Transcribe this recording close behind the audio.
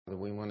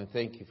want to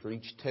thank you for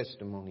each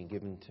testimony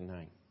given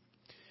tonight.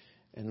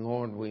 And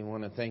Lord, we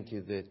want to thank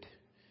you that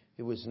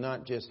it was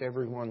not just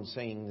everyone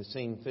saying the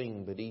same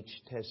thing, but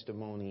each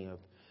testimony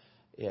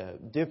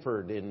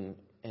differed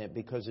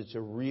because it's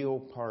a real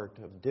part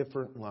of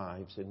different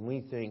lives. And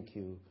we thank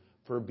you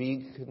for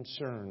being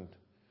concerned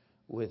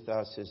with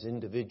us as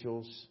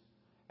individuals,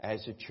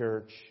 as a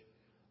church.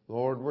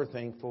 Lord, we're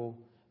thankful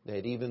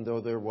that even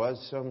though there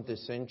was some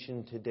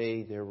dissension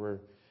today, there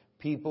were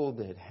people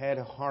that had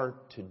a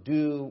heart to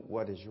do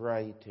what is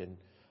right and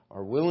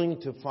are willing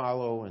to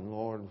follow. And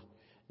Lord,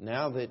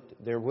 now that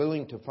they're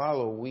willing to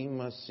follow, we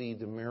must see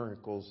the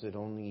miracles that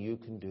only you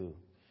can do.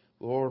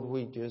 Lord,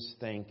 we just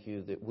thank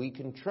you that we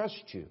can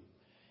trust you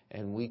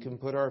and we can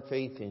put our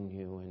faith in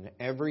you in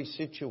every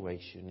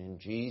situation. In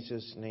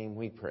Jesus' name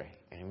we pray.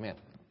 Amen.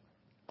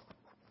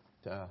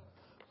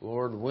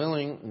 Lord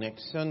willing,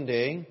 next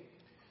Sunday,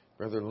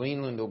 Brother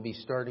Leland will be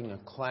starting a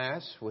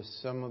class with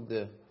some of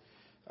the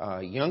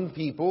young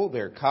people.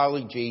 They're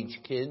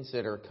college-age kids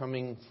that are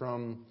coming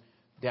from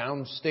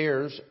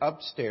downstairs,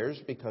 upstairs,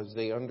 because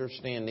they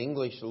understand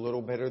English a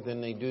little better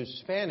than they do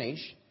Spanish.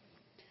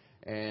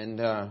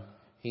 And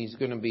he's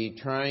going to be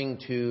trying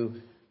to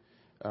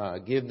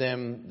give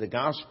them the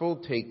gospel,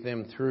 take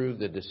them through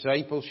the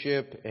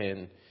discipleship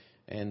and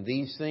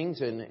these things.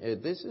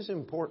 And this is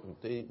important.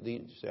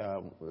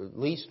 At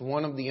least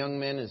one of the young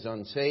men is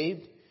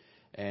unsaved.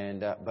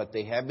 But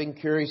they have been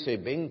curious.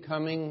 They've been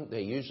coming.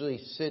 They usually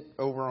sit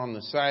over on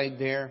the side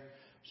there.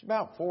 There's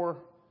about four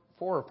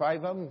or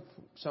five of them,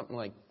 something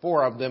like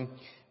 4 of them.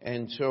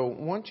 And so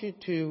I want you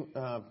to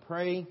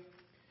pray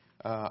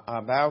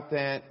about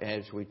that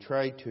as we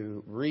try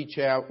to reach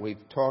out.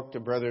 We've talked to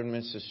Brother and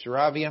Mrs.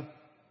 Saravia,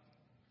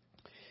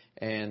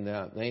 and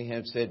they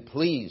have said,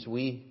 please,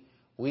 we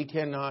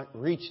cannot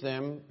reach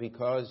them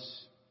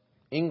because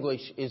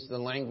English is the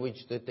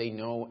language that they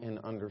know and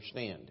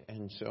understand.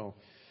 And so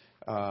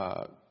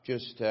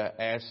just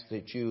ask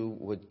that you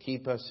would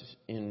keep us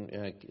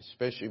in,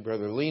 especially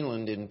Brother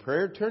Leland, in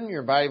prayer. Turn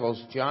your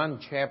Bibles,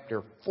 John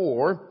chapter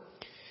 4.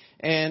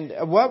 And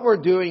what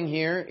we're doing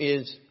here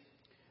is,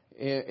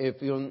 if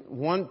you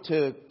want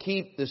to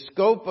keep the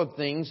scope of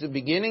things, the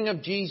beginning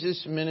of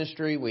Jesus'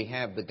 ministry, we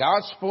have the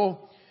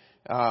gospel,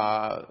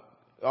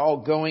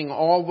 all going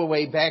all the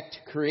way back to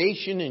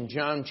creation in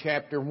John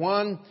chapter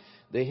 1,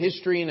 the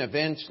history and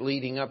events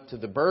leading up to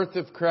the birth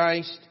of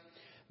Christ.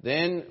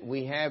 Then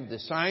we have the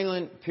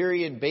silent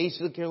period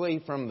basically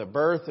from the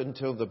birth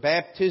until the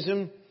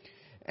baptism.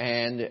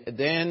 And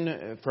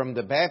then from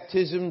the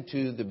baptism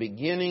to the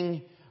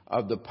beginning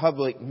of the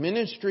public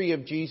ministry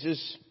of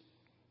Jesus.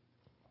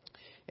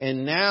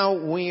 And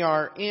now we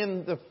are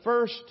in the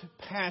first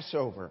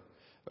Passover.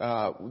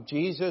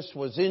 Jesus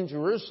was in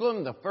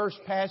Jerusalem. The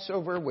first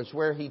Passover was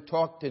where he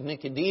talked to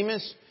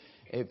Nicodemus.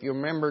 If you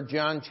remember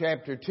John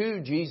chapter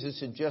 2, Jesus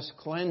had just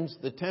cleansed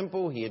the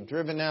temple. He had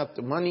driven out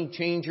the money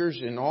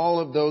changers and all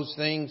of those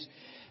things.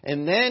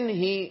 And then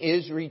he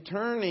is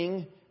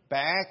returning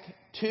back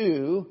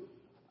to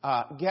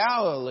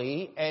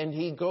Galilee, and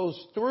he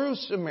goes through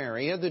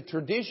Samaria. The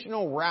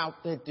traditional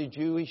route that the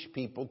Jewish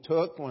people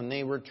took when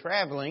they were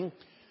traveling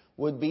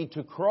would be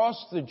to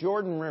cross the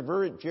Jordan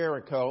River at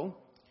Jericho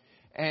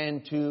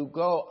and to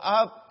go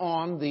up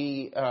on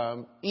the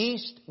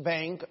east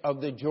bank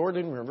of the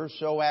Jordan River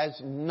so as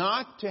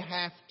not to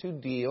have to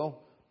deal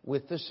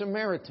with the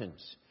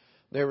Samaritans.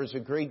 There was a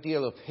great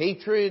deal of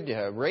hatred,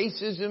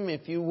 racism,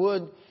 if you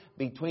would,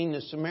 between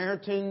the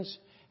Samaritans.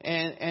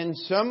 And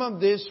some of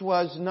this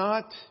was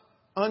not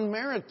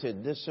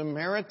unmerited. The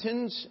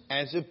Samaritans,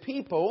 as a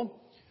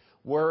people,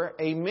 were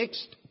a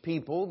mixed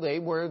people. They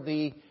were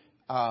the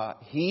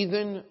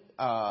heathen,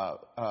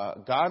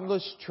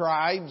 godless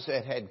tribes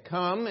that had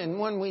come. And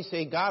when we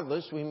say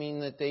godless, we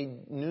mean that they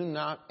knew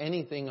not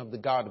anything of the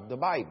God of the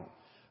Bible.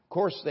 Of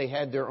course, they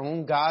had their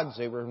own gods.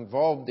 They were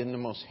involved in the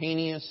most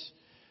heinous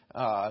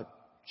child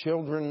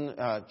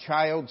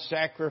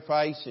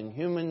sacrifice and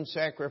human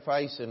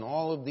sacrifice and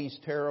all of these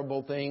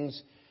terrible things.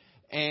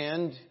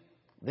 And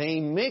they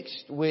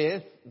mixed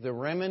with the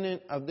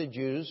remnant of the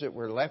Jews that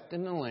were left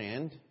in the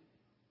land,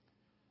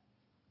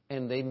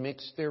 and they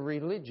mixed their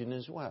religion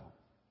as well.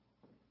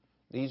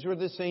 These were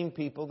the same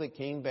people that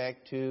came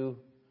back to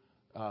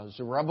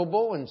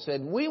Zerubbabel and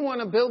said, we want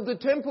to build the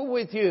temple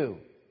with you.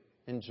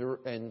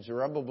 And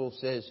Zerubbabel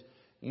says,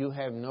 you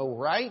have no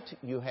right,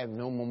 you have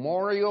no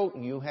memorial,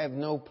 you have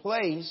no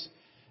place,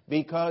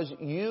 because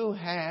you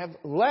have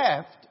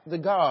left the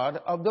God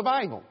of the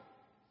Bible.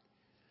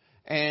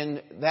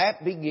 And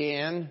that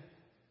began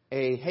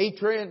a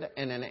hatred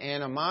and an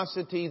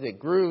animosity that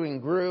grew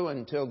and grew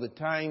until the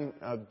time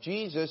of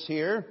Jesus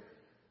here.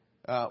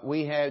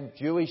 We had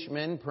Jewish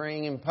men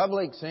praying in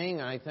public saying,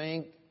 I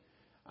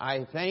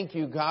thank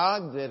you,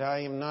 God, that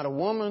I am not a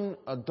woman,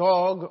 a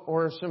dog,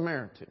 or a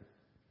Samaritan.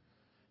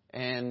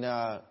 And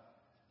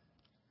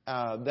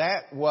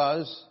that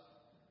was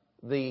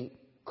the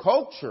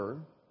culture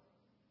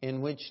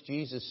in which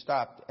Jesus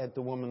stopped at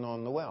the woman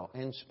on the well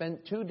and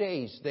spent 2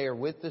 days there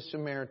with the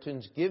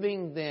Samaritans,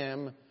 giving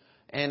them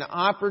an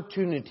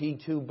opportunity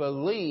to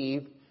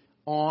believe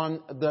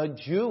on the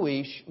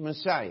Jewish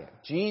Messiah.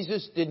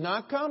 Jesus did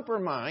not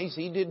compromise.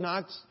 He did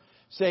not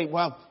say,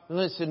 well,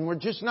 listen, we're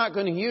just not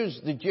going to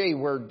use the J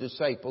word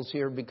disciples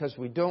here because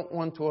we don't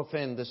want to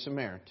offend the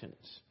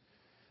Samaritans.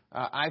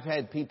 I've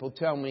had people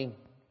tell me,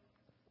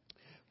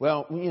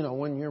 well,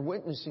 when you're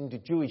witnessing to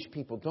Jewish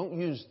people, don't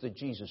use the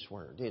Jesus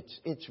word.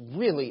 It's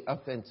really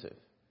offensive.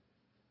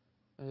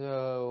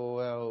 Oh,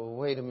 well,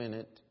 wait a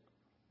minute.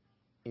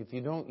 If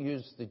you don't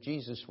use the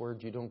Jesus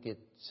word, you don't get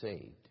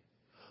saved.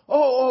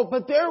 Oh,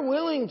 but they're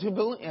willing to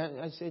believe.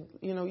 I said,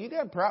 you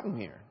got a problem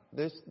here.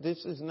 This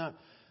is not.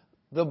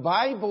 The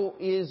Bible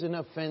is an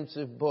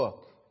offensive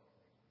book.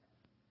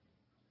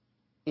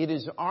 It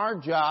is our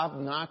job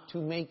not to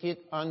make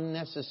it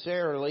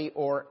unnecessarily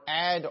or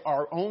add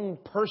our own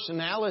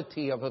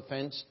personality of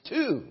offense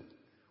to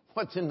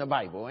what's in the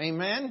Bible.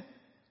 Amen?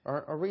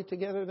 Are we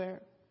together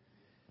there?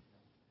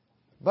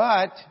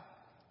 But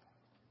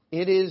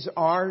it is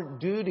our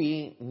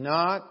duty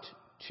not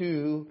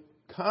to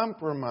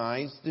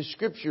compromise the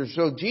Scriptures.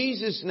 So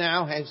Jesus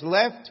now has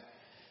left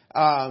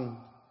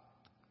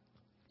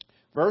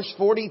verse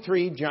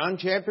 43, John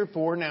chapter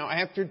 4, now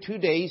after 2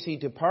 days he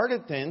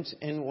departed thence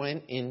and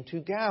went into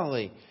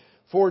Galilee.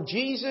 For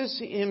Jesus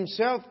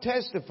himself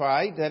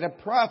testified that a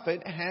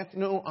prophet hath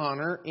no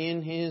honor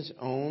in his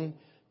own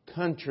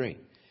country.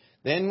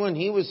 Then when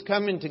he was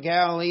come into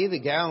Galilee, the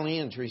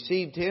Galileans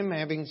received him,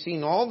 having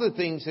seen all the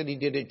things that he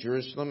did at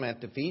Jerusalem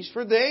at the feast.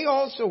 For they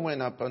also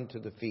went unto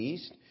the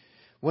feast.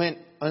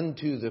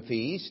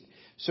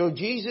 So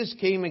Jesus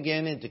came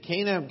again into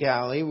Cana of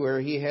Galilee,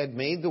 where he had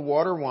made the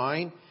water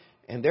wine.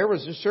 And there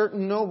was a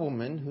certain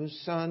nobleman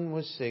whose son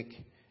was sick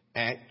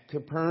at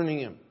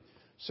Capernaum.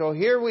 So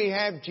here we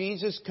have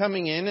Jesus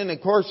coming in. And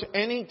of course,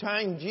 any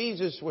time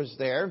Jesus was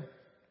there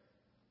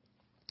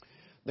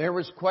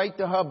was quite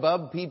the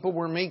hubbub. People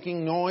were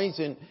making noise.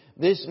 And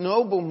this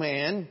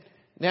nobleman,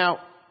 now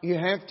you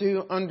have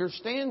to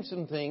understand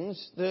some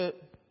things. The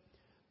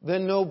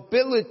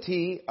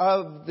nobility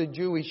of the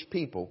Jewish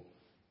people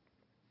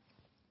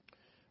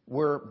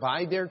were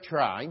by their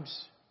tribes,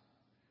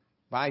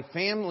 by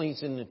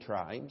families in the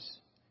tribes,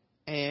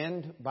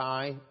 and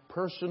by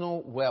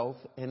personal wealth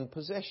and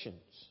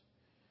possessions.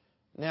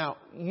 Now,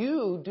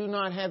 you do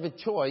not have a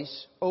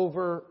choice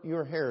over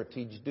your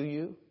heritage, do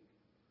you?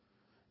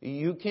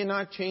 You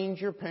cannot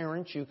change your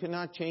parents. You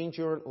cannot change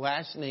your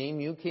last name.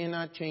 You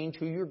cannot change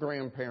who your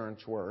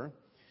grandparents were.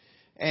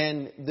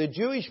 And the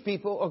Jewish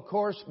people, of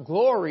course,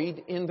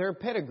 gloried in their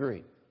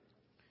pedigree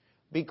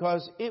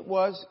because it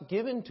was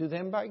given to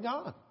them by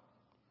God.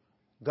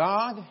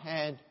 God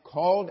had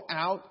called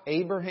out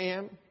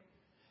Abraham,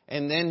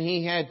 and then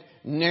he had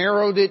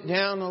narrowed it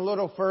down a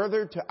little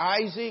further to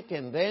Isaac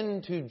and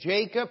then to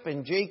Jacob.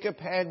 And Jacob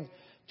had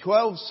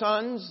 12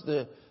 sons,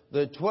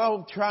 the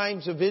 12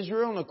 tribes of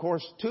Israel. And of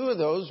course, 2 of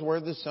those were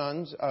the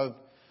sons of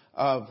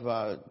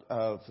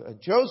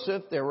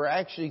Joseph. There were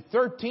actually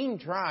 13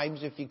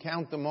 tribes if you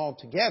count them all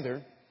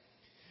together.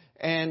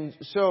 And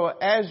so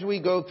as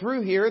we go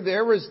through here,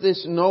 there was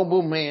this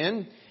noble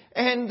man.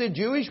 And the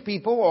Jewish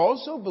people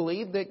also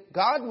believed that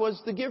God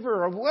was the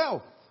giver of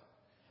wealth.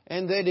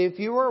 And that if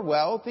you were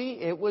wealthy,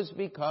 it was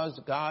because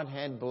God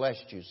had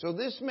blessed you. So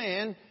this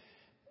man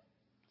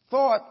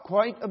thought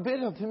quite a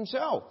bit of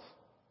himself.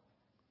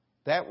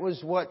 That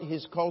was what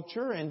his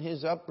culture and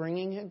his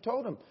upbringing had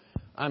told him.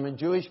 I'm a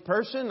Jewish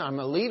person. I'm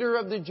a leader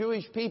of the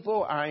Jewish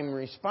people. I'm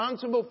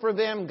responsible for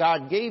them.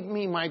 God gave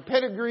me my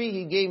pedigree.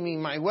 He gave me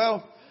my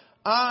wealth.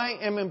 I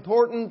am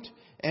important.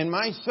 And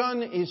my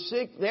son is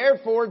sick,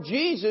 therefore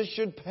Jesus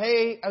should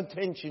pay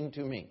attention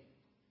to me.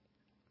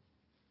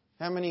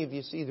 How many of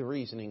you see the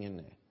reasoning in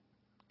that?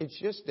 It's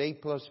just A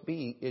plus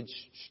B. It's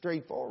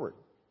straightforward.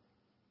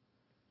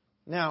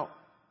 Now,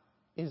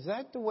 is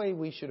that the way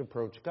we should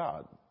approach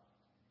God?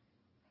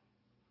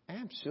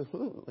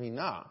 Absolutely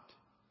not.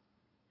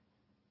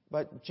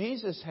 But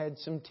Jesus had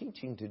some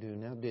teaching to do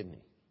now, didn't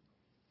he?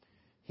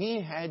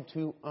 He had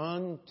to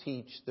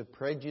unteach the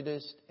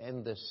prejudice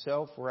and the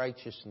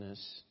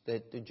self-righteousness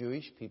that the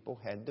Jewish people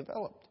had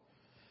developed.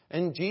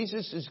 And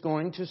Jesus is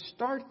going to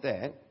start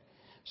that.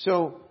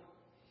 So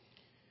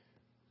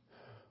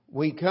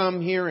we come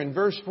here in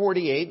verse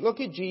 48. Look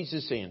at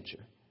Jesus' answer.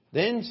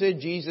 Then said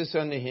Jesus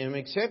unto him,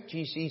 Except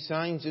ye see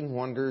signs and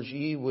wonders,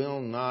 ye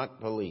will not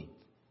believe.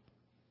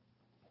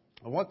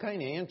 What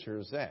kind of answer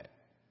is that?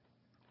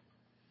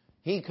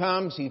 He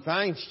comes, he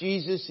finds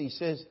Jesus, he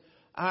says,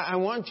 I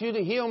want you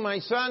to heal my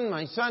son.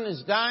 My son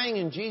is dying.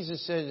 And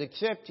Jesus says,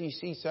 except ye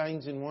see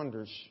signs and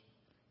wonders,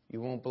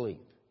 you won't believe.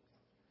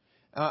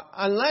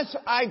 Unless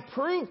I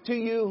prove to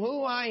you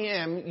who I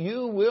am,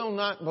 you will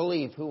not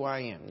believe who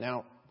I am.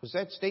 Now, was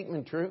that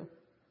statement true?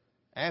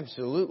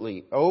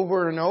 Absolutely.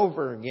 Over and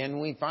over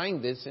again, we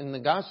find this in the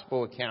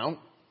gospel account.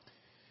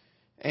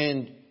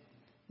 And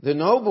the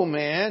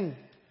nobleman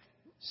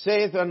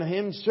saith unto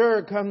him,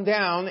 Sir, come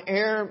down,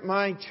 ere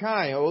my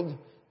child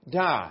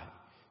die.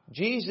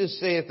 Jesus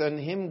saith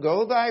unto him,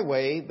 Go thy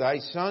way, thy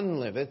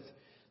son liveth.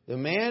 The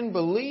man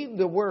believed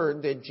the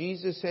word that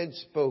Jesus had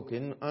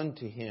spoken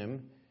unto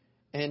him,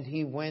 and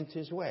he went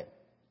his way.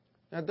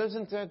 Now,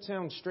 doesn't that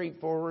sound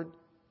straightforward?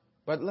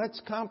 But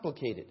let's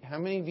complicate it. How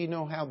many of you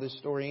know how this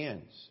story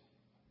ends?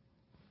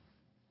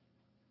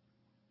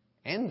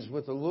 Ends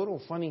with a little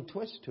funny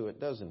twist to it,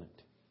 doesn't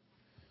it?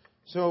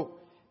 So,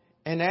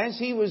 and as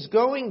he was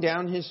going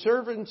down, his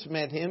servants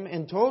met him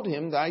and told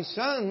him, Thy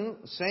son,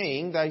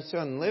 saying, Thy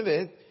son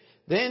liveth.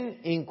 Then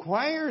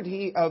inquired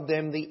he of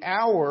them the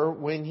hour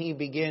when he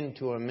began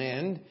to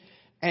amend.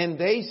 And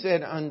they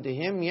said unto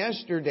him,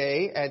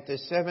 Yesterday at the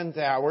 7th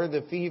hour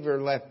the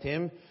fever left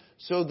him.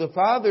 So the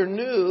father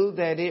knew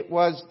that it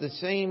was the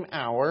same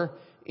hour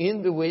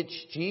in the which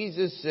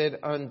Jesus said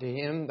unto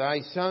him, Thy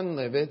son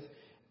liveth,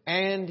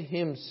 and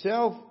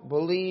himself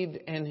believed,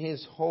 and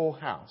his whole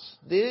house.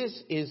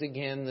 This is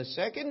again the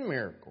second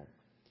miracle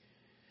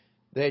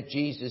that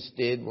Jesus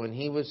did when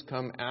he was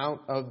come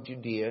out of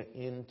Judea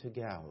into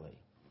Galilee.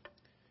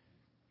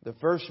 The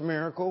first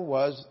miracle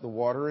was the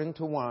water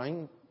into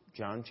wine,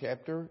 John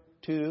chapter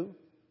 2.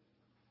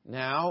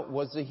 Now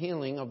was the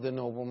healing of the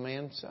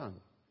nobleman's son.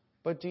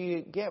 But do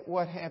you get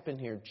what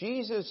happened here?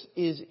 Jesus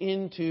is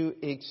into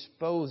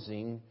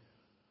exposing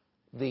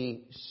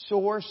the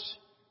source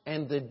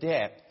and the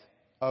depth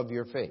of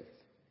your faith.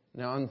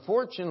 Now,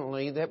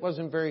 unfortunately, that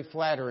wasn't very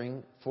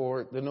flattering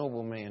for the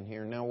nobleman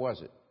here, now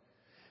was it?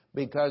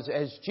 Because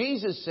as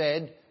Jesus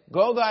said,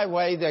 Go thy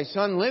way, thy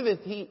son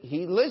liveth,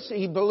 he listened,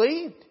 he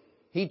believed.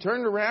 He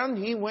turned around,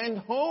 he went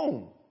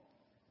home.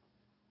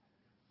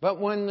 But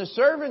when the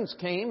servants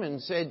came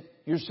and said,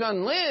 Your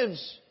son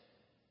lives,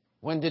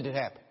 when did it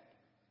happen?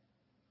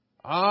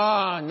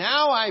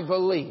 Now I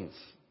believe.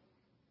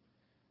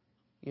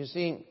 You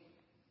see,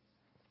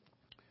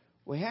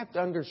 we have to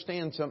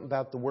understand something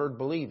about the word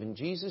believe. And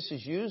Jesus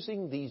is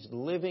using these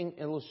living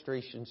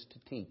illustrations to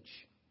teach.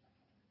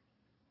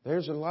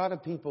 There's a lot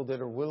of people that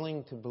are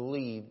willing to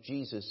believe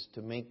Jesus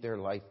to make their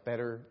life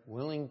better,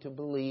 willing to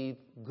believe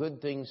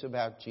good things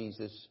about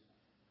Jesus.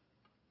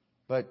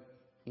 But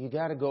you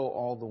got to go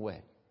all the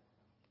way.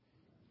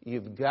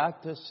 You've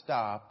got to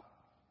stop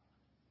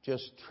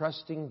just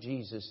trusting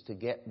Jesus to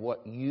get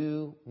what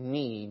you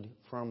need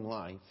from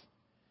life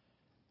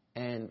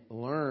and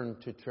learn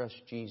to trust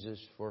Jesus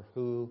for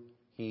who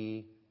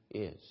He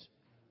is.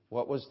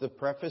 What was the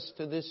preface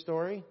to this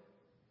story?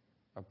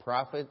 A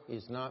prophet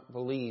is not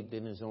believed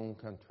in his own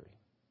country.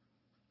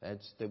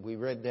 We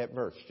read that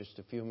verse just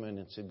a few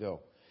minutes ago.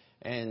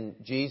 And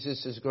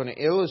Jesus is going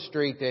to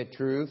illustrate that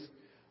truth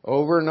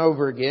over and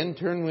over again.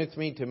 Turn with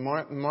me to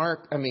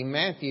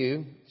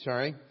Matthew.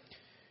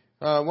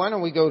 Why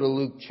don't we go to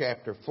Luke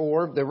chapter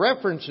 4? The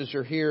references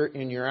are here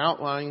in your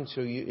outline,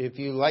 so if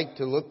you like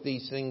to look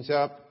these things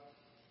up.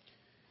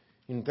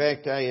 In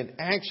fact, I had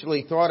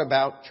actually thought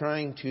about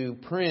trying to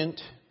print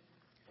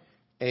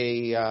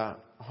a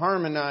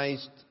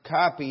harmonized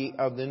copy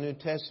of the New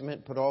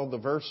Testament, put all the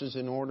verses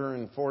in order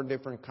in 4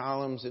 different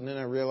columns, and then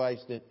I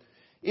realized that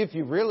if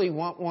you really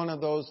want one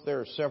of those, there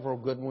are several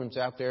good ones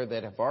out there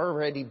that have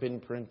already been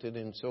printed,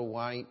 and so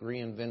why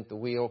reinvent the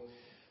wheel?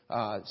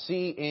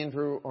 See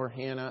Andrew or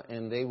Hannah,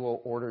 and they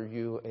will order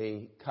you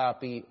a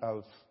copy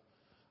of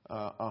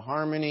a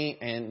harmony.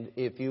 And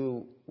if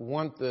you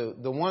want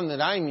the one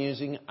that I'm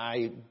using,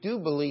 I do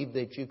believe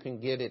that you can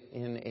get it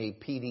in a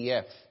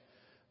PDF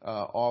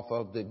off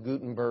of the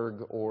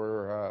Gutenberg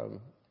or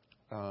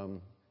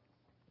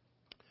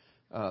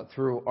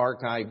through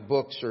Archive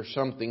Books or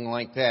something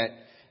like that,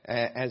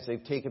 as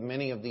they've taken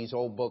many of these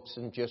old books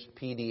and just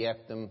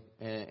PDF them,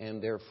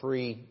 and they're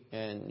free,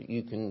 and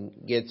you can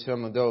get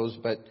some of those.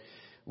 But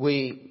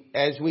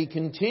as we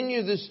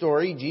continue the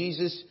story,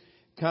 Jesus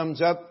comes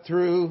up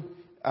through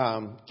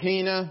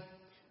Cana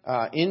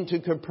into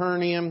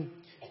Capernaum,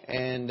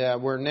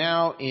 and we're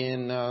now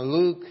in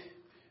Luke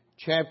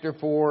chapter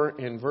 4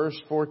 and verse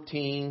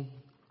 14.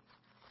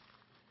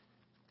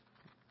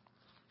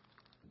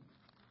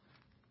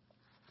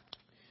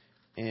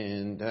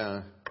 And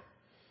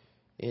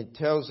it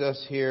tells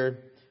us here,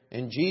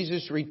 And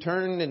Jesus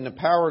returned in the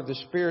power of the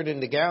Spirit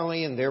into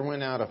Galilee, and there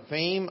went out a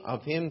fame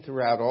of him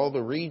throughout all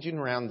the region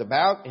round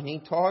about, and he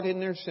taught in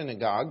their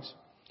synagogues,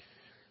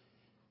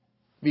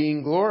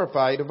 being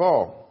glorified of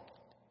all.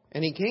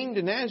 And he came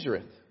to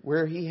Nazareth,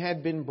 where he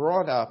had been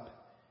brought up,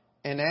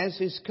 and as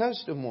his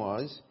custom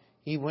was,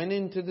 he went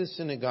into the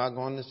synagogue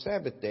on the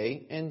Sabbath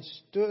day and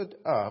stood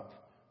up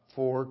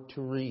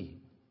to read.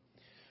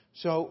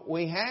 So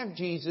we have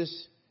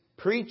Jesus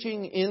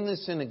preaching in the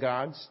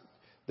synagogues.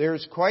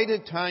 There's quite a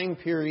time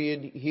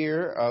period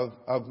here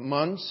of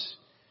months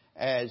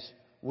as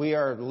we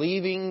are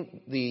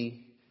leaving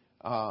the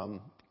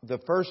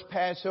first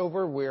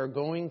Passover. We are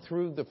going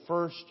through the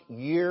first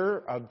year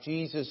of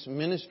Jesus'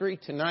 ministry.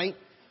 Tonight,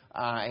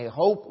 I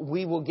hope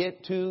we will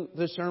get to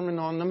the Sermon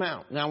on the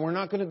Mount. Now, we're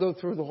not going to go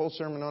through the whole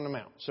Sermon on the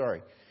Mount.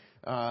 Sorry.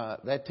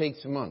 That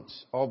takes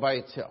months all by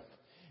itself.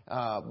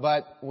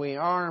 But we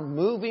are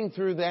moving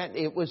through that.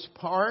 It was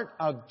part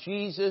of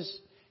Jesus'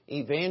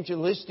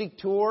 evangelistic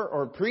tour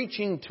or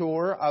preaching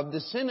tour of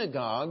the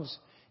synagogues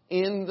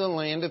in the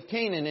land of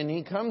Canaan. And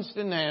he comes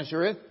to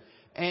Nazareth,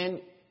 and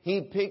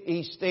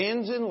he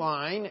stands in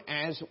line,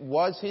 as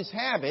was his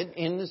habit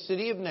in the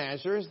city of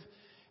Nazareth,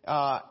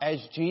 as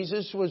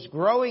Jesus was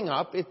growing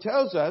up, it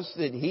tells us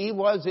that He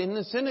was in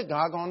the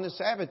synagogue on the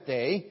Sabbath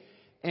day,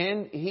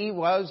 and He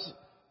was,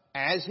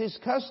 as His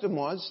custom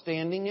was,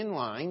 standing in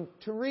line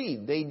to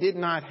read. They did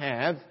not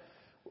have,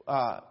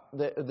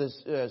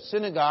 the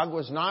synagogue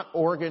was not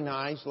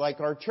organized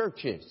like our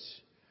church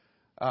is.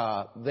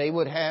 They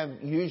would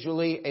have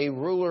usually a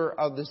ruler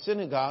of the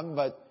synagogue,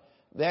 but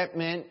that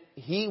meant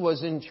he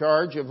was in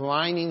charge of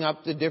lining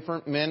up the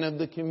different men of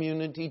the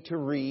community to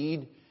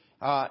read.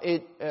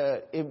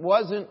 It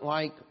wasn't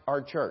like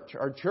our church.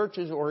 Our church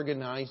is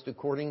organized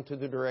according to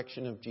the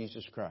direction of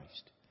Jesus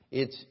Christ.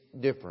 It's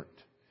different.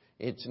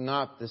 It's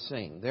not the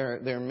same.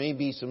 There may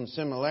be some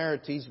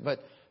similarities, but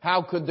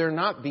how could there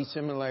not be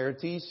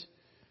similarities?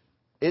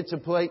 It's a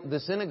place, the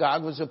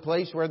synagogue was a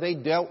place where they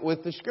dealt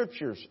with the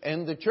Scriptures,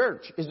 and the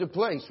church is a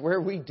place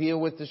where we deal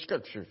with the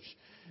Scriptures.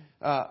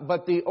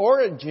 But the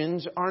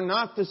origins are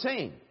not the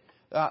same.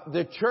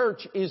 The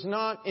church is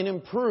not an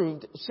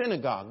improved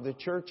synagogue. The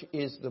church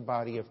is the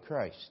body of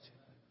Christ.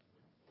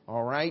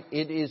 All right?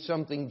 It is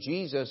something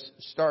Jesus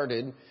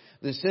started.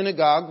 The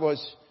synagogue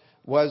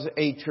was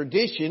a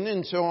tradition,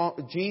 and so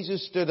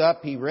Jesus stood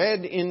up. He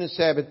read in the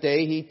Sabbath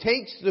day. He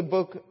takes the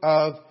book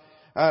of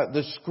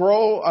the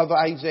scroll of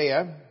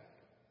Isaiah,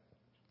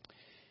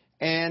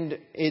 and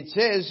it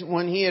says,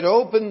 when he had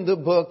opened the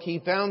book, he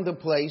found the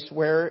place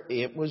where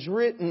it was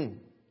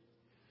written.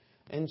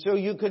 And so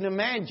you can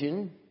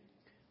imagine,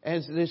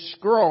 as this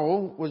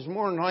scroll was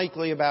more than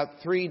likely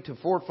about 3 to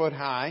 4 foot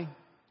high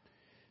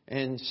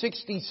and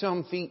 60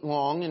 some feet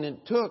long, and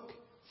it took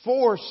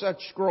 4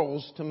 such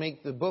scrolls to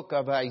make the book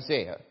of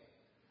Isaiah.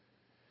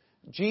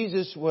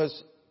 Jesus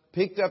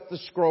picked up the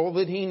scroll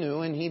that he knew,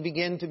 and he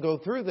began to go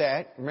through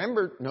that.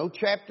 Remember, no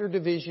chapter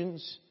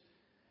divisions,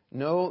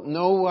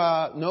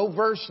 no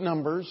verse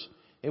numbers.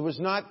 It was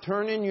not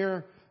turning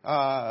your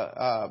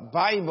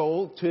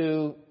Bible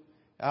to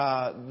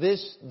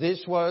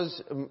this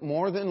was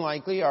more than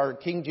likely, our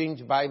King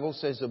James Bible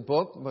says a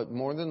book, but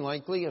more than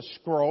likely a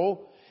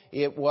scroll.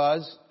 It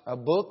was, a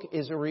book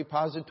is a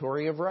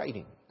repository of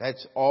writing.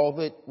 That's all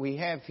that we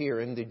have here.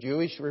 And the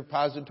Jewish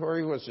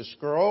repository was a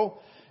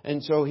scroll.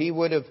 And so he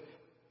would have,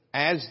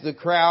 as the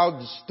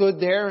crowd stood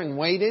there and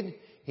waited,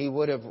 he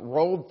would have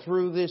rolled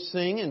through this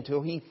thing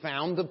until he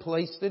found the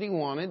place that he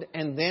wanted,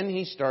 and then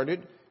he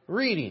started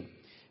reading.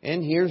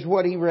 And here's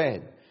what he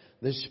read.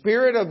 The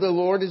Spirit of the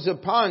Lord is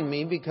upon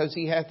me, because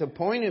He hath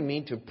appointed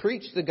me to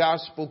preach the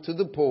gospel to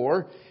the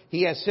poor.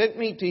 He hath sent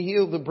me to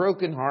heal the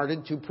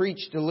brokenhearted, to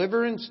preach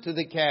deliverance to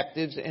the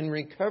captives, and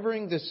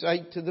recovering the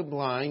sight to the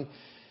blind,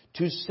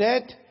 to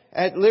set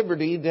at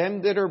liberty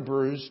them that are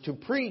bruised, to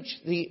preach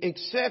the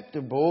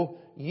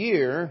acceptable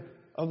year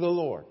of the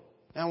Lord.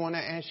 Now I want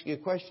to ask you a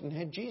question.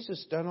 Had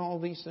Jesus done all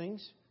these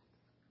things?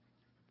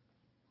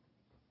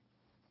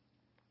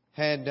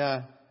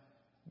 Had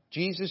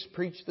Jesus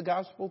preached the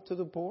gospel to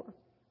the poor?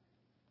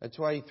 That's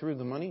why He threw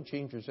the money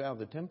changers out of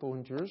the temple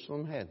in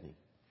Jerusalem, hadn't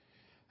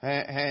He?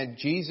 Had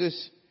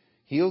Jesus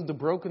healed the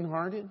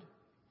brokenhearted?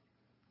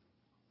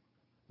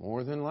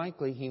 More than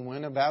likely, He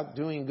went about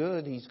doing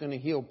good. He's going to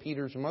heal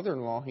Peter's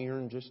mother-in-law here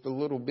in just a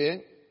little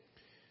bit.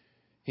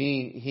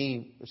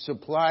 He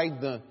supplied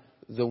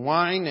the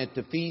wine at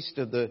the feast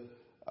of the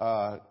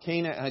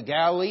Cana of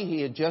Galilee.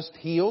 He had just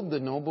healed the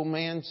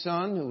nobleman's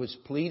son who was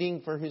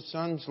pleading for his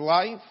son's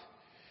life.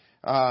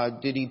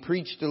 Did He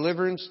preach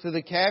deliverance to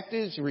the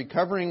captives,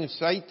 recovering of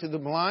sight to the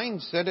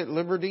blind, set at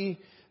liberty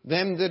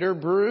them that are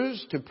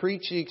bruised, to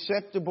preach the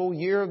acceptable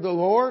year of the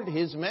Lord?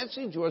 His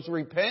message was,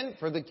 repent,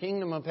 for the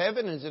kingdom of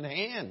heaven is at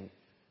hand.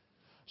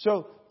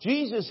 So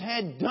Jesus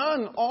had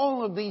done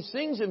all of these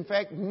things. In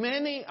fact,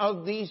 many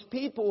of these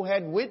people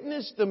had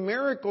witnessed the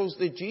miracles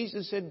that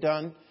Jesus had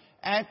done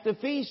at the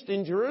feast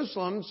in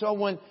Jerusalem. So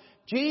when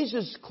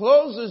Jesus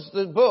closes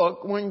the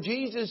book, when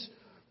Jesus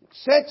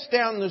sets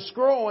down the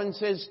scroll and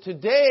says,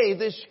 today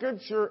this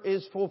scripture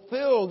is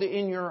fulfilled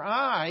in your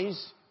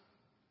eyes,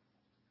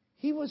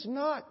 He was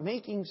not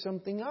making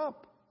something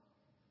up.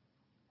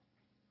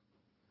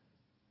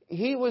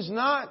 He was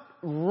not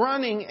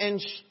running and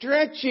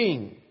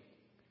stretching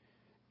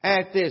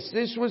at this.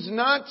 This was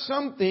not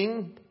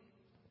something,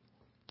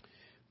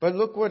 but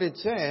look what it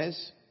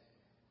says.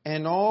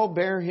 And all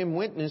bare Him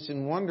witness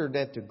and wondered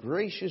at the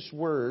gracious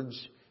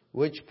words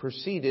which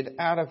proceeded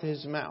out of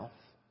His mouth.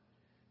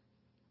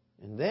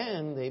 And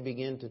then they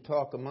begin to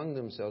talk among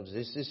themselves,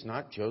 is this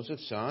not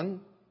Joseph's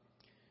son?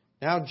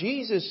 Now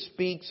Jesus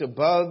speaks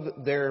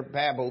above their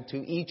babble to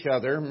each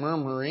other,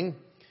 murmuring,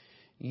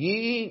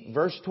 Ye,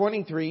 verse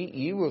 23,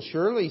 ye will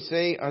surely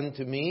say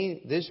unto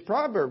me, this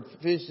proverb,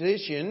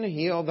 physician,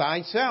 heal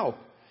thyself.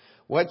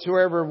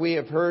 Whatsoever we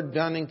have heard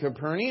done in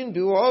Capernaum,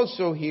 do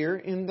also here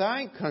in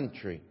thy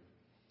country.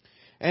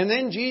 And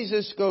then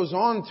Jesus goes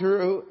on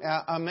through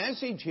a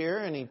message here,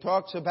 and He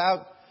talks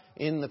about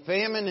in the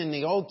famine in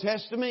the Old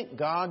Testament,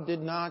 God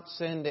did not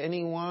send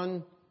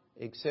anyone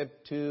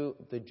except to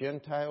the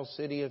Gentile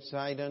city of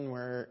Sidon,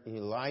 where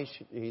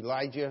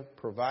Elijah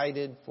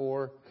provided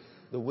for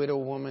the widow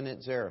woman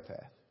at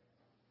Zarephath.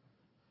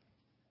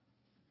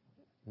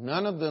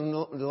 None of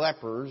the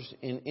lepers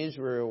in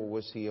Israel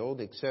was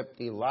healed except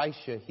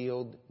Elisha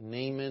healed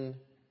Naaman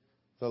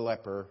the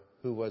leper,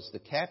 who was the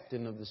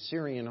captain of the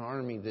Syrian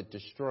army that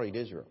destroyed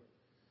Israel.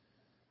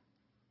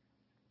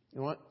 You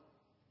know what?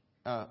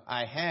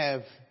 I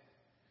have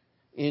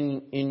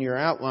in your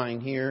outline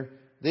here,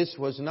 this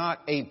was not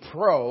a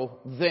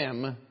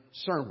pro-them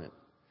sermon.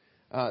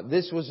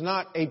 This was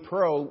not a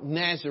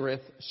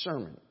pro-Nazareth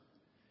sermon.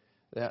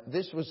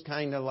 This was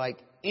kind of like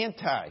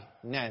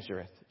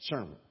anti-Nazareth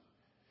sermon.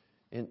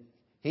 And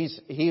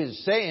he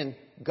is saying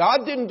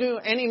God didn't do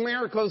any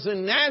miracles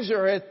in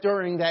Nazareth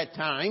during that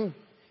time.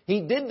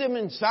 He did them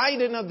in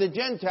Sidon of the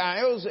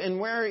Gentiles, and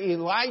where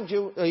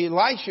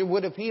Elisha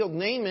would have healed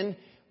Naaman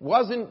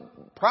wasn't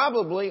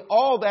probably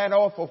all that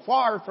awful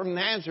far from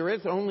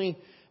Nazareth, only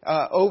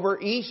over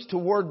east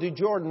toward the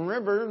Jordan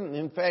River.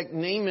 In fact,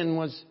 Naaman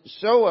was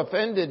so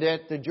offended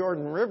at the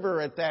Jordan River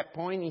at that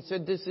point, he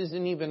said, "This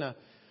isn't even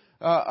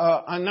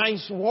a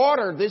nice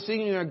water. This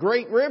isn't a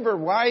great river.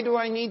 Why do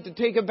I need to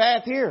take a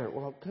bath here?"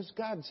 Well, because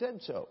God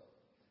said so.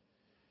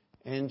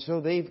 And so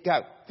they've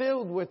got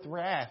filled with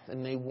wrath,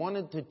 and they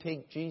wanted to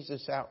take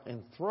Jesus out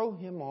and throw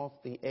him off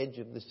the edge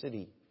of the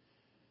city.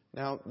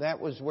 Now, that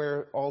was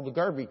where all the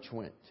garbage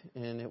went,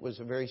 and it was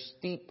a very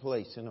steep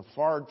place and a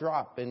far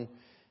drop, and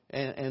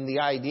the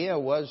idea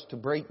was to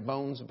break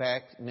bones,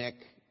 back, neck,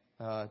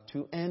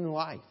 to end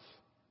life.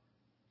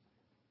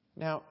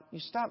 Now, you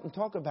stop and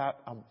talk about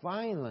a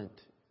violent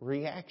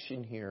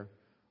reaction here.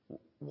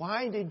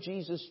 Why did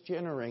Jesus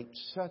generate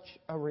such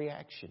a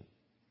reaction?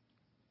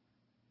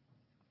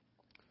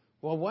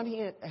 Well, what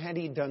had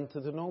he done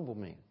to the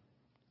nobleman?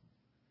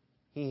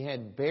 He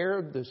had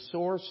bared the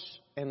source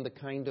and the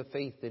kind of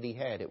faith that he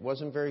had. It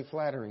wasn't very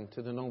flattering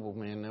to the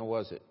nobleman, now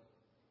was it?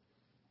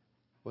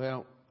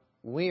 Well,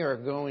 we are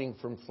going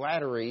from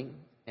flattery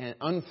and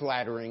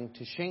unflattering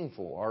to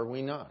shameful, are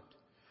we not?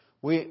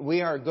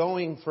 We are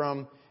going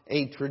from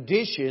a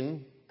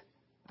tradition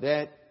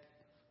that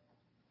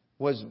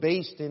was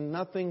based in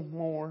nothing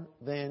more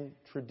than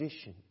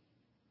tradition.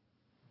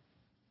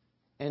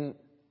 And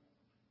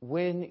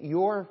when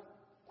your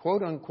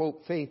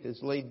quote-unquote faith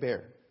is laid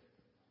bare,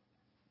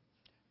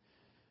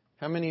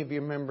 how many of you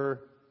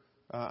remember,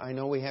 I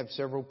know we have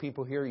several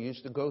people here who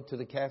used to go to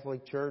the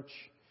Catholic Church.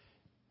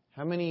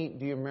 How many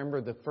do you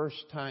remember the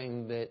first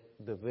time that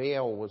the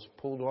veil was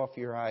pulled off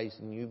your eyes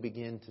and you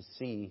began to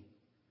see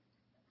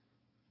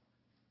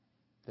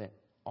that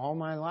all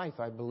my life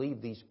I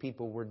believed these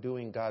people were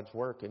doing God's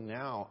work, and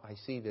now I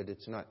see that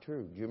it's not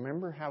true? Do you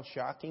remember how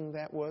shocking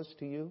that was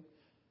to you?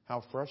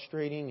 How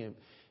frustrating?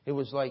 It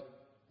was like,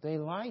 they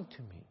lied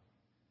to me.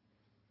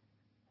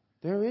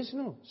 There is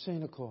no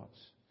Santa Claus.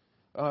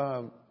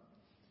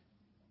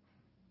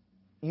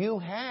 You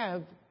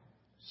have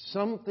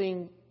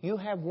something, you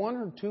have one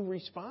or two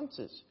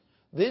responses.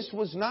 This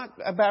was not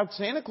about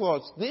Santa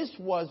Claus. This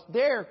was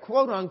their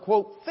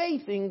quote-unquote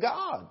faith in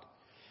God.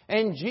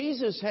 And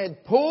Jesus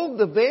had pulled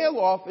the veil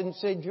off and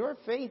said, your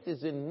faith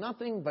is in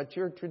nothing but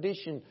your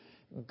tradition.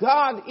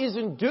 God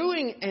isn't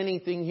doing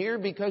anything here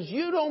because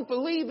you don't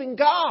believe in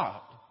God.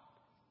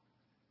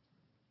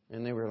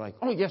 And they were like,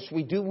 oh, yes,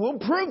 we do. We'll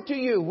prove to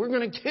you. We're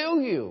going to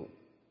kill you.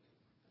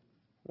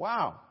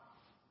 Wow.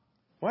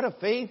 What a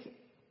faith.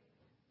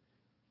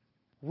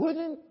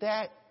 Wouldn't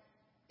that,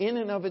 in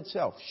and of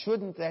itself,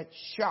 shouldn't that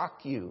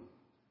shock you?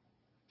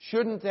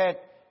 Shouldn't that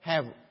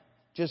have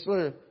just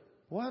literally,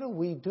 what are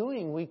we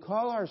doing? We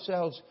call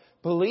ourselves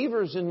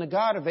believers in the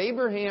God of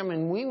Abraham,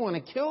 and we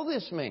want to kill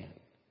this man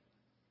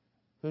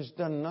who's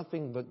done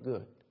nothing but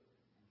good.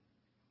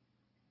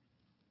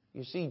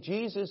 You see,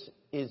 Jesus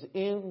is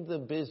in the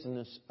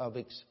business of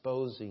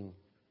exposing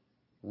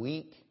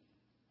weak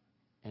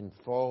and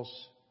false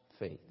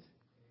faith.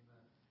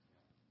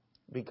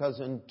 Because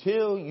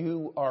until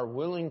you are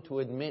willing to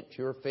admit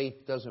your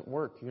faith doesn't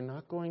work, you're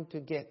not going to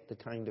get the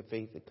kind of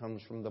faith that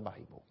comes from the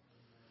Bible.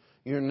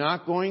 You're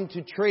not going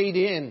to trade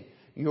in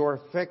your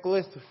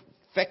feckless,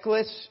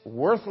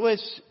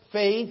 worthless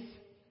faith.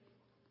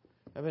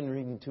 I've been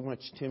reading too much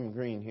Tim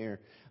Green here.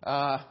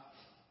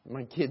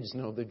 My kids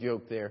know the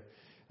joke there.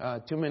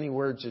 Too many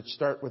words that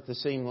start with the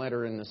same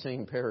letter in the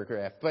same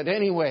paragraph. But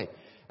anyway,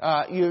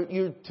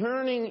 you're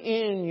turning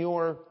in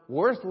your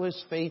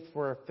worthless faith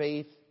for a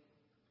faith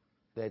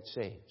that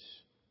saves.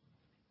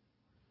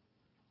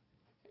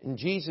 And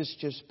Jesus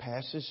just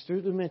passes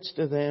through the midst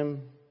of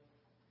them.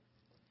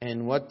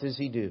 And what does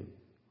he do?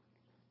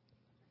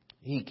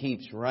 He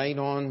keeps right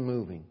on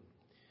moving.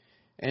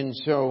 And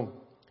so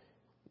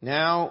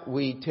now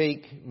we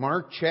take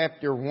Mark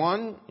chapter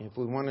 1. If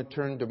we want to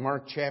turn to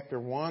Mark chapter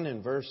 1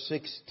 and verse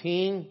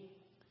 16.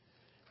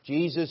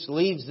 Jesus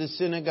leaves the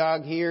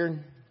synagogue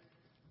here.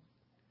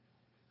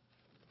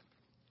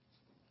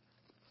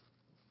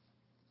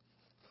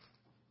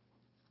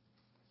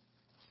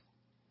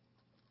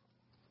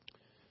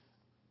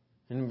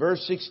 In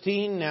verse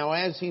 16, now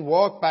as he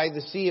walked by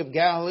the Sea of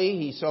Galilee,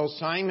 he saw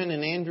Simon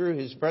and Andrew,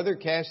 his brother,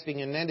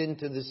 casting a net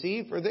into the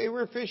sea, for they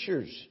were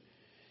fishers.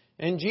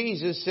 And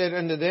Jesus said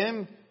unto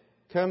them,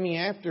 Come ye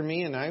after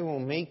me, and I will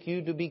make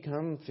you to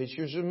become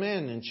fishers of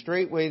men. And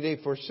straightway they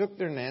forsook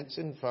their nets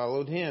and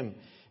followed him.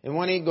 And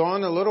when he had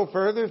gone a little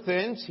further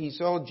thence, he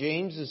saw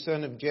James the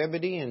son of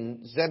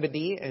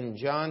Zebedee and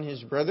John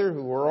his brother,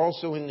 who were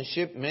also in the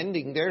ship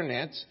mending their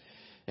nets.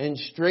 And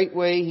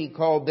straightway he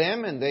called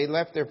them, and they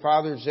left their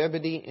father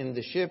Zebedee in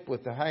the ship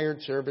with the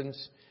hired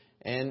servants,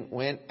 and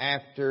went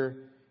after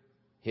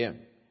him.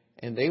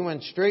 And they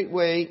went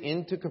straightway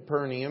into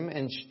Capernaum,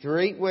 and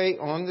straightway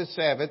on the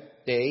Sabbath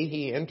day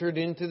he entered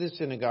into the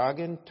synagogue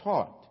and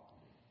taught.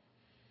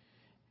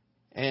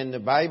 And the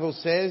Bible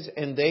says,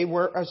 and they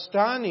were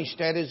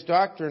astonished at his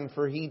doctrine,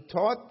 for he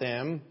taught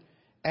them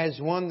as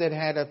one that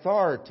had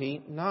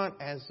authority, not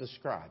as the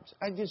scribes.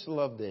 I just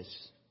love this.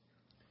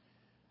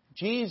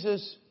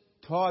 Jesus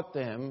taught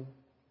them.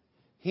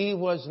 He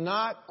was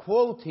not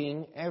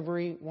quoting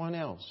everyone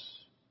else.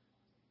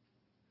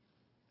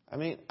 I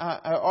mean,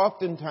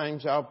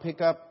 oftentimes I'll pick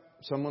up,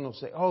 someone will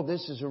say, oh,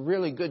 this is a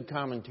really good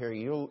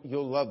commentary.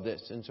 You'll love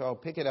this. And so I'll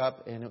pick it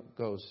up and it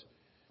goes,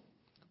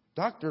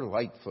 Dr.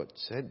 Lightfoot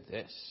said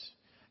this.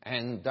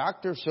 And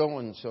Dr.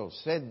 So-and-so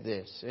said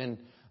this. And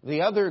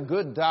the other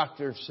good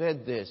doctor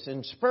said this.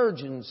 And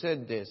Spurgeon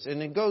said this.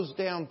 And it goes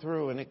down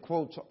through and it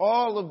quotes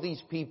all of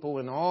these people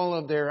and all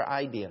of their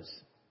ideas.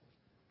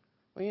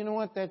 Well, you know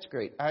what? That's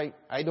great. I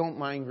don't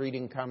mind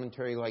reading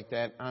commentary like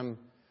that. I'm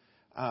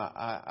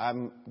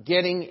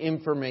getting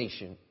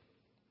information.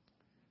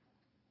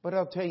 But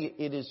I'll tell you,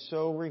 it is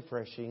so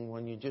refreshing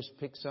when you just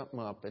pick something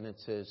up and it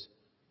says,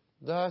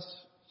 thus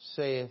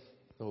saith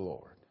the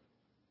Lord.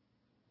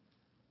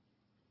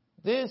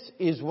 This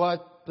is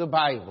what the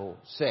Bible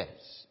says.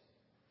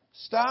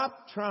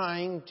 Stop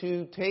trying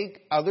to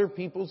take other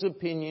people's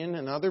opinion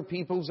and other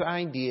people's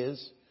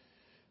ideas.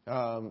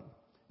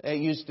 It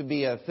used to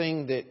be a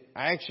thing that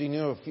I actually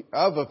knew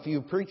of a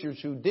few preachers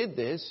who did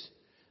this.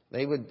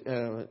 They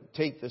would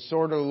take the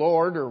Sword of the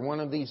Lord or one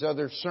of these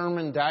other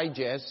sermon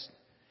digests,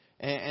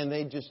 and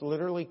they'd just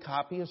literally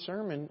copy a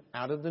sermon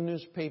out of the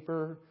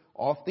newspaper,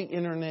 off the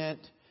internet,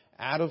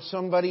 out of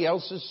somebody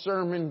else's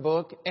sermon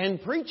book,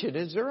 and preach it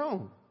as their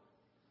own.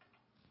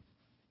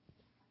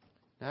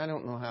 Now, I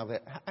don't know how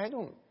that. I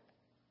don't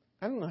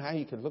know how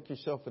you could look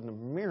yourself in the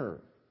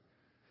mirror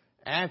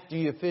after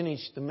you finish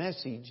the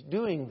message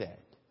doing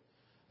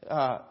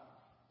that.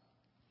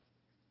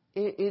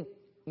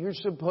 You're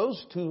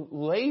supposed to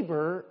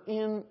labor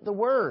in the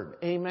Word.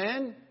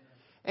 Amen?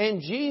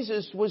 And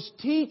Jesus was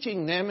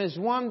teaching them as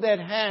one that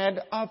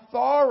had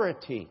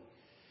authority.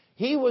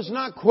 He was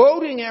not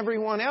quoting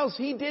everyone else.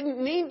 He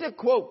didn't need to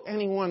quote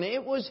anyone.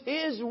 It was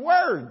His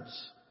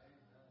words.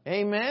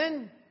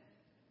 Amen?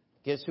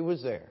 Guess who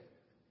was there?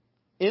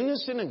 In the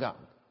synagogue.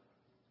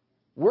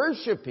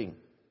 Worshiping.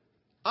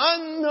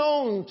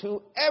 Unknown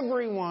to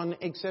everyone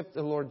except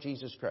the Lord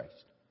Jesus Christ.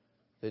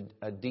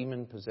 A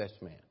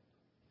demon-possessed man.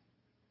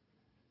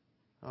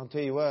 I'll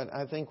tell you what,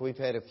 I think we've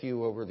had a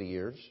few over the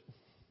years.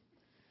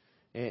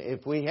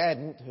 If we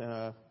hadn't,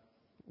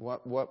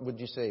 what would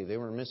you say? They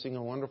were missing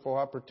a wonderful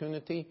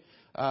opportunity.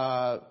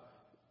 The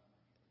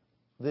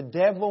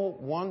devil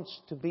wants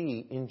to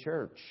be in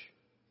church.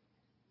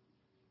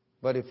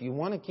 But if you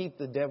want to keep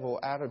the devil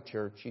out of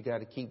church, you got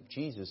to keep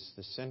Jesus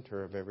the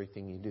center of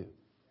everything you do.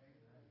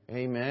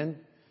 Amen.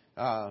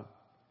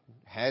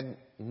 Had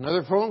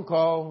another phone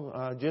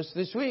call just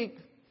this week.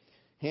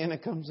 Hannah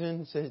comes in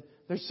and says,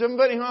 there's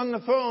somebody on the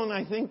phone.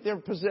 I think they're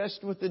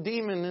possessed with a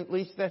demon. At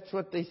least that's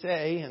what they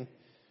say.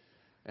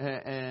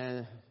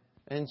 And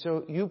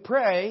so you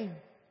pray.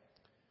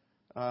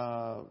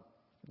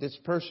 This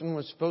person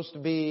was supposed to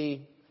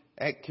be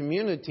at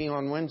community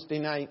on Wednesday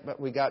night, but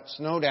we got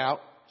snowed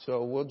out.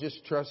 So we'll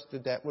just trust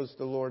that that was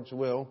the Lord's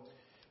will.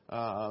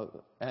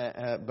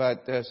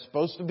 But they're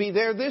supposed to be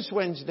there this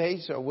Wednesday,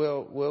 so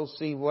we'll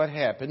see what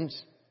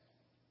happens.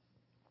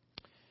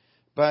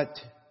 But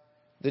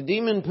the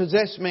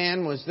demon-possessed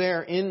man was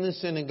there in the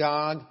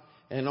synagogue,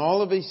 and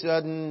all of a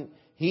sudden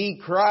he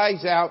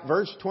cries out,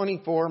 verse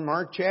 24,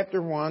 Mark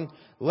chapter 1,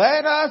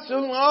 let us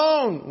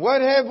alone!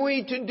 What have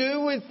we to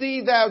do with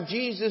thee, thou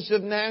Jesus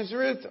of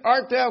Nazareth?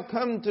 Art thou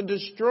come to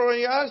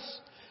destroy us?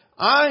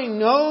 I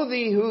know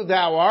thee who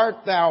thou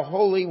art, the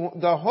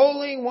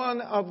Holy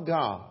One of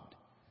God.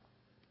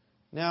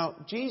 Now,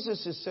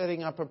 Jesus is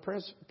setting up a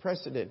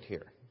precedent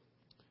here.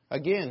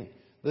 Again,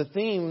 the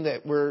theme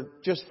that we're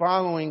just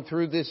following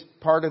through this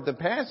part of the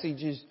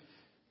passage is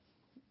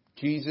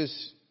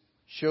Jesus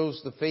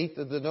shows the faith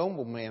of the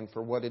nobleman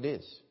for what it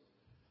is.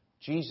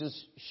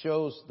 Jesus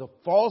shows the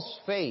false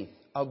faith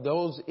of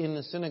those in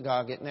the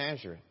synagogue at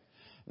Nazareth.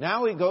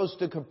 Now he goes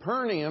to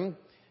Capernaum,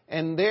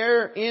 and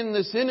there in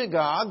the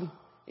synagogue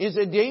is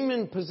a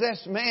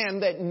demon-possessed man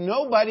that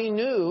nobody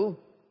knew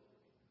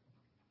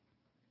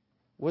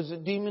was a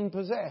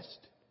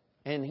demon-possessed.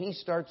 And he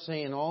starts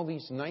saying all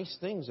these nice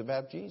things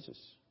about Jesus.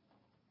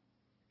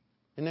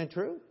 Isn't that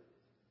true?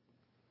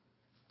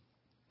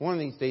 One of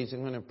these days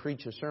I'm going to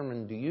preach a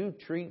sermon. Do you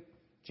treat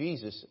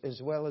Jesus as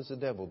well as the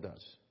devil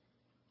does?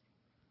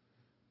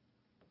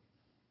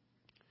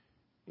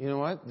 You know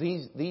what?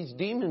 These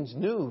demons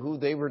knew who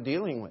they were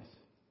dealing with.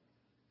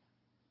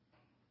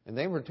 And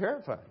they were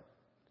terrified.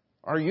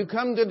 Are you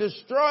come to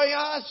destroy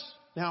us?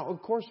 Now,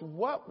 of course,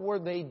 what were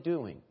they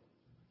doing?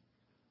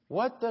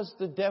 What does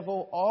the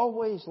devil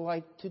always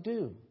like to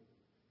do?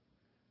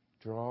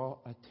 Draw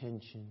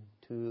attention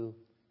to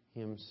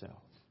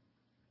himself.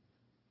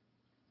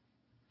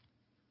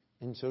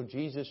 And so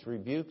Jesus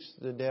rebukes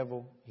the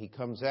devil. He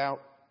comes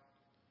out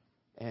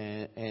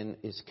and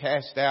is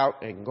cast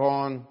out and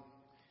gone.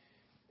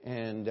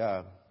 And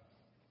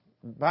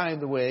by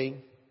the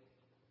way,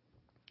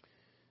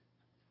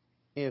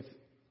 if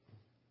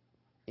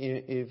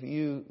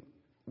you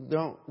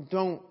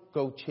don't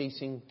go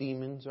chasing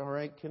demons, all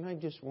right? Can I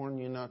just warn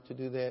you not to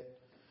do that?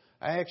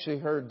 I actually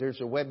heard there's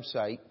a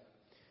website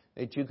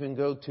that you can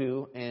go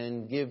to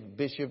and give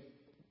Bishop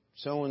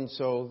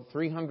so-and-so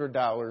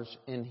 $300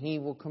 and he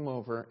will come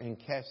over and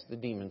cast the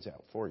demons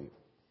out for you.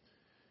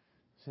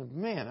 I said,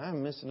 man,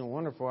 I'm missing a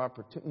wonderful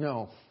opportunity.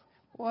 No,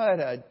 what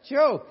a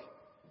joke.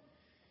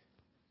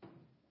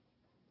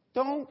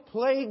 Don't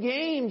play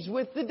games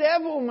with the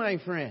devil, my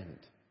friend.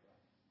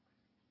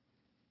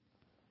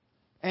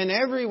 And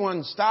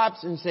everyone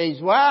stops and says,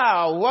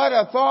 wow, what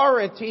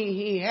authority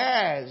he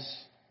has.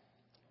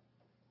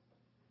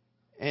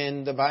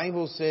 And the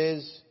Bible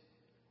says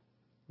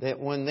that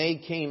when they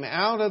came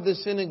out of the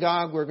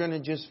synagogue, we're going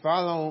to just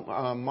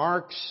follow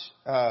Mark's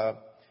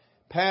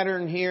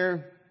pattern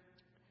here.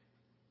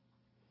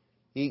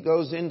 He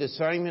goes into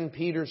Simon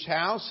Peter's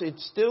house.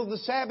 It's still the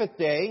Sabbath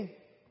day.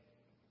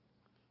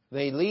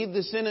 They leave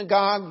the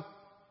synagogue,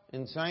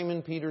 and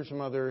Simon Peter's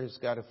mother has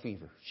got a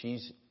fever.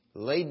 She's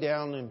laid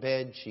down in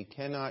bed. She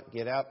cannot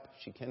get up.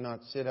 She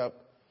cannot sit up.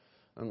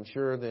 I'm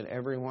sure that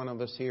every one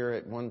of us here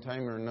at one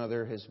time or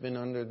another has been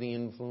under the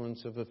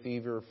influence of a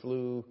fever,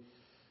 flu,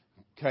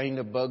 kind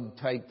of bug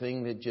type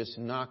thing that just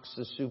knocks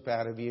the soup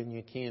out of you and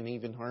you can't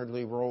even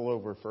hardly roll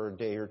over for a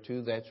day or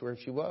two. That's where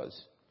she was.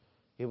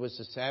 It was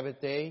the Sabbath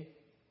day.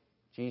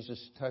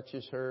 Jesus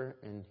touches her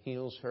and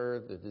heals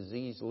her. The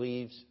disease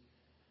leaves.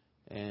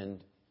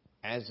 And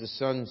as the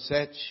sun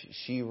sets,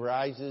 she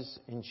rises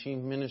and she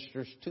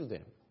ministers to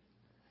them.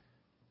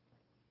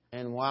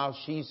 And while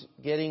she's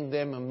getting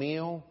them a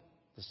meal,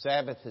 the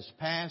Sabbath has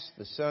passed,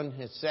 the sun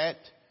has set.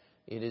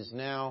 It is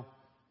now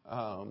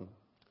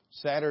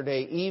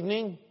Saturday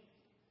evening,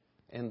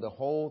 and the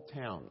whole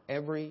town,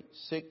 every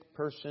sick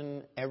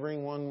person,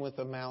 everyone with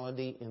a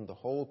malady in the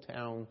whole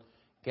town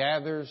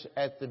gathers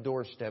at the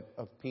doorstep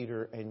of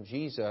Peter, and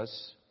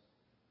Jesus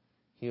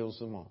heals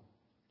them all.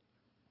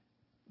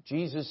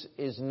 Jesus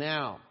is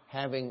now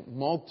having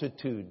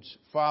multitudes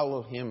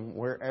follow him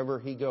wherever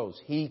he goes.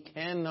 He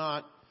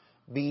cannot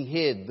be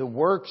hid. The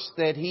works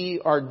that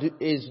he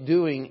is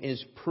doing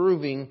is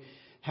proving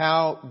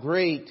how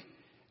great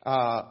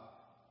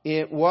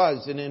it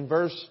was. And in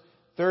verse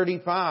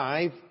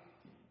 35,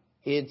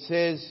 it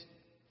says,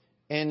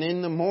 and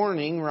in the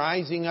morning,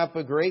 rising up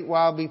a great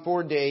while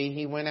before day,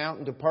 he went out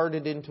and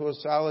departed into a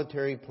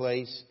solitary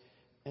place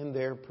and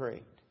there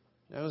prayed.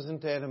 Now,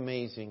 isn't that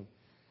amazing?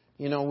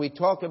 You know, we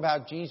talk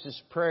about Jesus'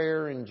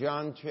 prayer in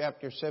John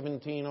chapter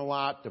 17 a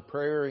lot, the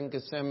prayer in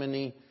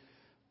Gethsemane.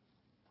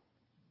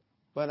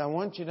 But I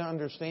want you to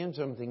understand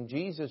something.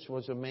 Jesus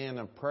was a man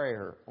of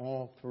prayer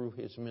all through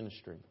his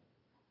ministry.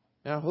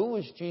 Now, who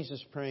was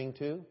Jesus praying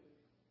to?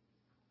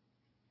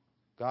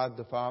 God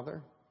the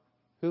Father.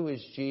 Who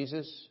is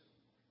Jesus?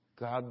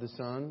 God the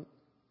Son.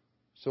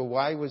 So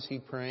why was he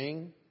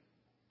praying?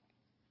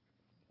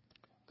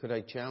 Could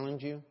I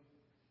challenge you?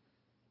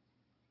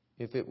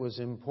 If it was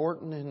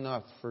important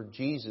enough for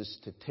Jesus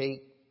to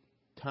take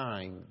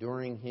time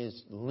during his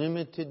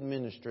limited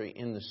ministry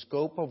in the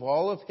scope of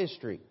all of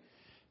history,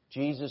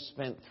 Jesus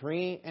spent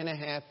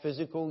 3.5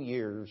 physical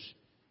years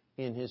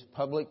in his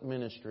public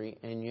ministry,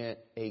 and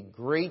yet a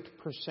great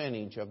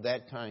percentage of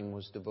that time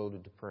was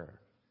devoted to prayer.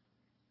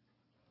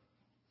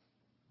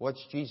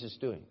 What's Jesus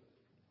doing?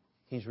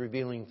 He's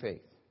revealing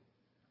faith.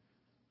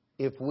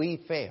 If we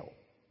fail,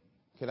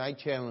 could I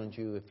challenge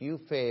you, if you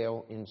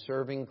fail in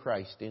serving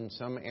Christ in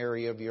some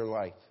area of your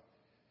life,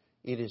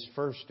 it is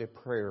first a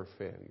prayer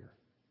failure.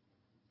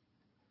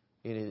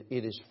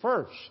 It is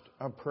first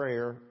a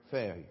prayer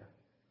failure.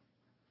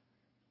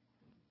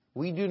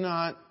 We do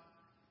not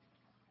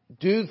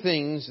do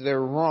things that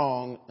are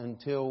wrong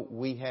until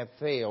we have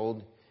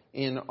failed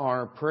in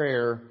our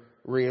prayer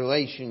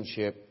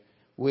relationship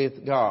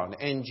with God.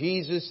 And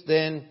Jesus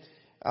then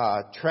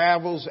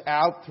travels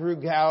out through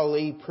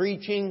Galilee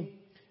preaching.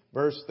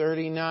 Verse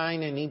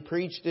 39, and he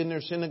preached in their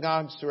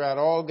synagogues throughout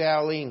all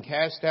Galilee and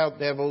cast out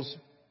devils.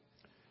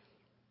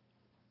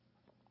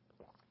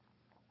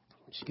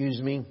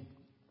 Excuse me.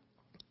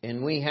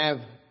 And we have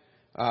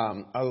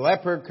a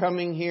leper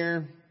coming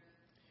here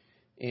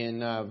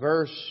in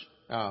verse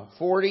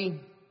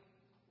 40.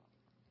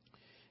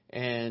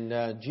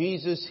 And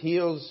Jesus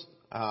heals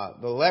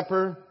the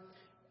leper.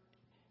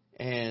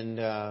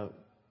 And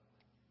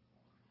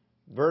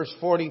verse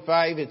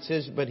 45, it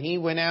says, but he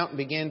went out and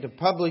began to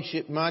publish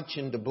it much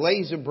and to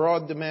blaze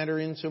abroad the matter,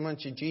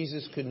 insomuch that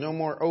Jesus could no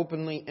more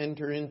openly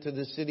enter into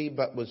the city,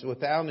 but was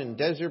without in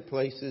desert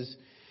places.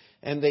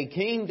 And they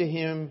came to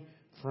him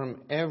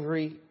from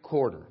every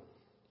quarter.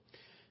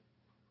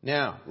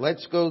 Now,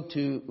 let's go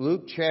to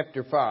Luke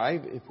chapter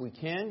 5, if we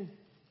can.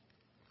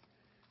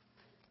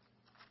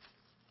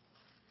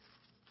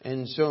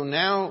 And so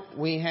now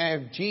we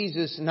have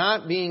Jesus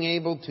not being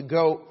able to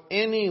go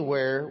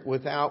anywhere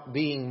without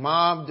being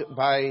mobbed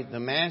by the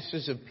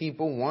masses of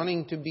people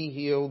wanting to be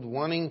healed,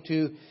 wanting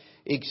to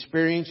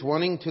experience,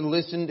 wanting to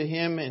listen to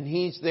Him. And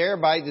He's there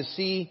by the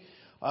Sea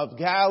of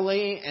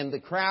Galilee, and the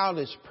crowd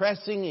is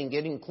pressing and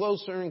getting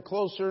closer and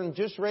closer and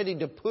just ready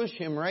to push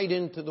Him right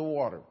into the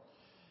water.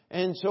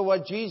 And so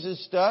what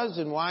Jesus does,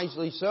 and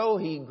wisely so,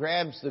 He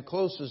grabs the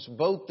closest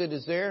boat that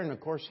is there, and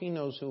of course He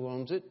knows who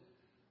owns it.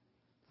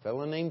 A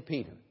fellow named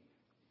Peter.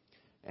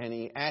 And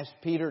He asked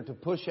Peter to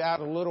push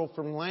out a little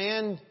from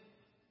land,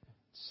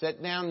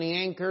 set down the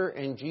anchor,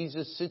 and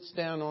Jesus sits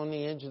down on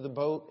the edge of the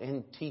boat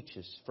and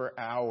teaches for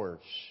hours.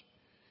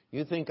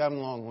 You think I'm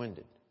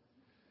long-winded.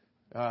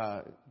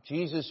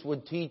 Jesus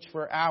would teach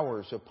for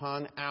hours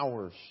upon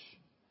hours.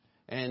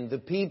 And the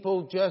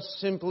people just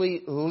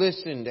simply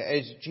listened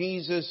as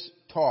Jesus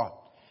taught.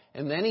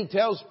 And then He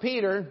tells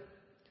Peter,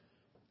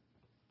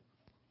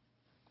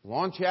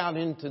 launch out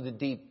into the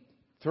deep.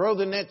 Throw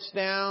the nets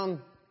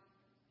down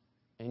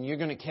and you're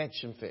going to catch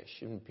some fish.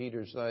 And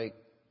Peter's like,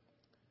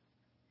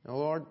 no,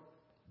 Lord,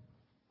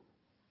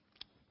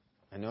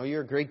 I know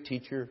You're a great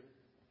teacher.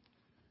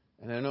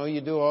 And I know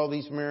You do all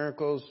these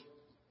miracles.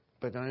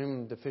 But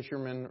I'm the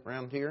fisherman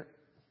around here.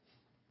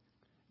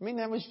 I mean,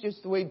 that was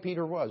just the way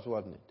Peter was,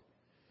 wasn't it?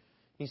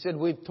 He said,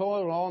 we've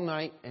toiled all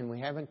night and we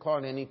haven't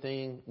caught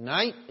anything.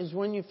 Night is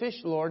when you fish,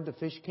 Lord. The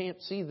fish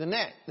can't see the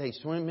net. They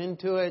swim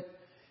into it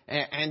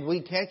and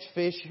we catch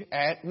fish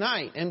at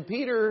night. And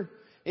Peter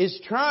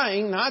is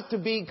trying not to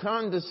be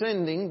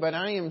condescending, but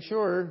I am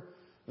sure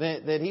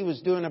that he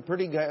was doing a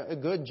pretty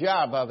good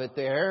job of it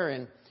there.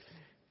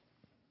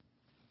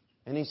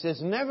 And he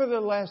says,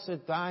 nevertheless,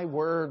 at Thy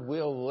word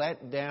will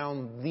let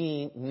down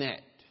the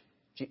net.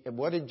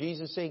 What did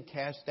Jesus say?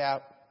 Cast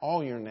out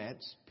all your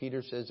nets.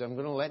 Peter says, I'm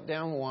going to let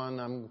down one.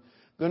 I'm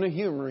going to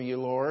humor You,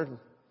 Lord.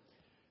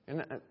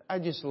 And I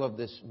just love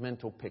this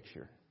mental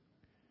picture.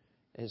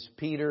 As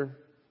Peter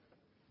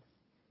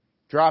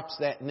drops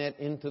that net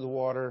into the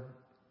water,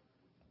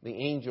 the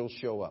angels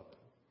show up.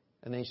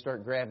 And they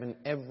start grabbing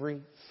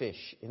every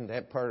fish in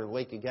that part of the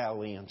Lake of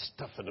Galilee and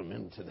stuffing them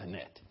into the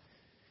net.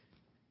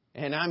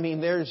 And I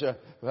mean, there's a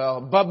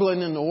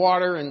bubbling in the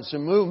water and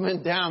some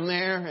movement down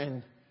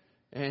there.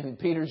 And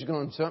Peter's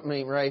going, something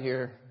ain't right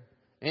here.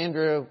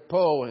 Andrew,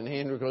 pull. And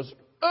Andrew goes,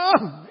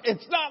 oh,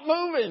 it's not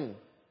moving.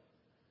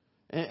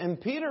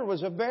 And Peter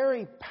was a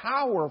very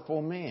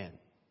powerful man.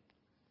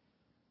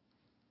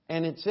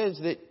 And it says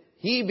that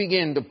he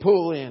began to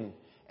pull in.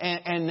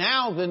 And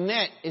now the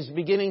net is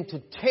beginning to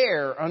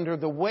tear under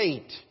the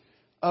weight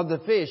of the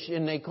fish.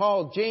 And they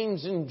call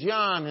James and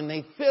John and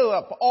they fill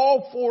up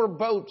all 4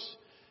 boats.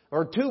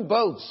 Or 2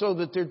 boats, so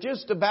that they're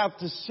just about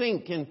to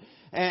sink.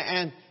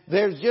 And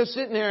they're just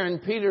sitting there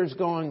and Peter's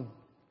going,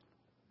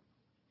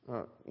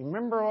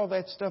 remember all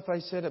that stuff I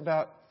said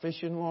about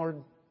fishing,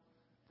 Lord?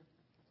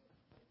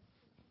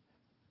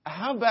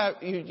 How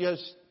about you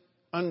just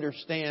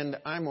understand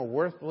I'm a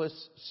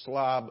worthless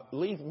slob.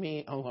 Leave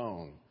me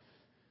alone.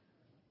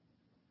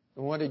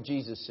 And what did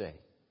Jesus say?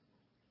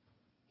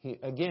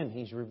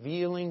 He's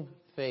revealing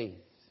faith.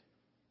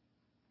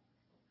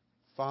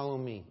 Follow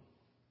Me,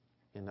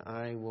 and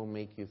I will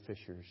make you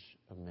fishers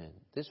of men.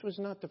 This was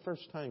not the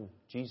first time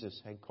Jesus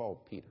had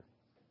called Peter.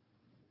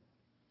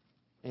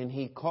 And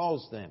He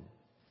calls them.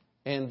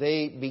 And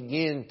they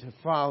begin to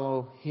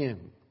follow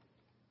Him.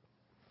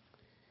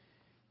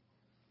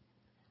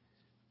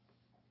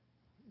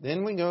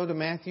 Then we go to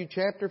Matthew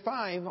chapter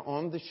 5.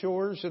 On the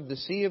shores of the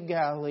Sea of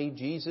Galilee,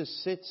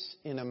 Jesus sits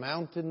in a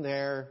mountain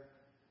there.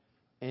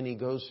 And He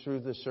goes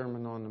through the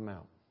Sermon on the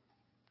Mount.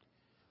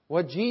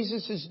 What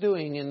Jesus is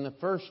doing in the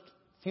first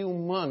few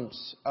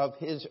months of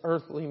His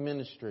earthly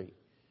ministry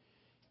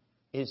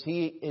is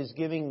He is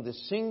giving the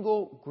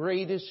single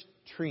greatest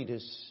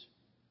treatise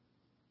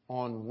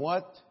on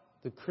what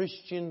the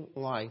Christian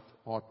life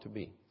ought to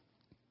be.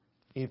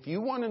 If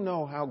you want to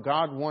know how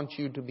God wants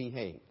you to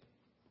behave,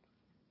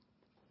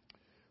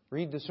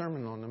 read the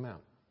Sermon on the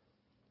Mount.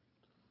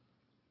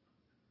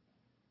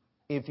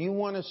 If you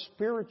want a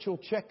spiritual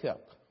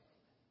checkup,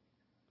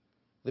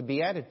 the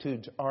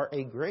Beatitudes are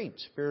a great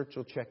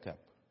spiritual checkup.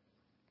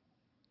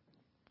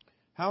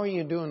 How are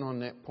you doing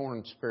on that poor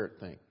in spirit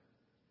thing?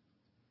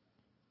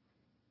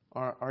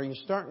 Are you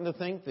starting to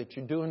think that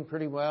you're doing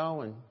pretty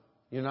well and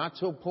you're not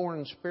so poor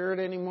in spirit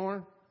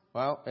anymore?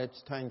 Well,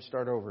 it's time to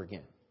start over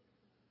again.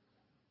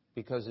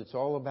 Because it's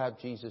all about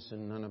Jesus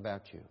and none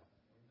about you.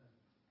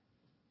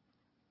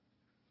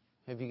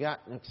 Have you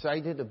gotten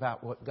excited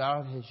about what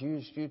God has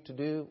used you to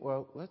do?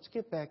 Well, let's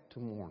get back to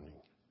mourning.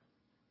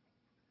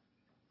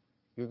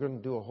 You're going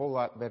to do a whole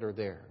lot better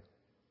there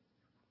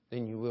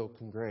than you will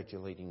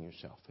congratulating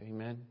yourself.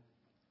 Amen?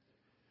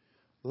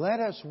 Let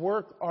us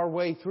work our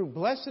way through.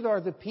 Blessed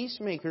are the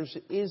peacemakers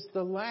is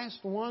the last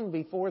one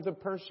before the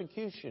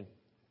persecution.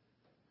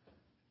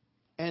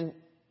 And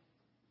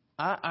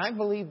I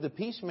believe the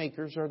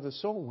peacemakers are the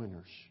soul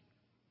winners.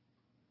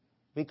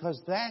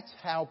 Because that's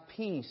how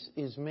peace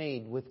is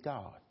made with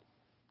God,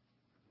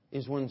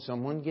 is when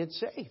someone gets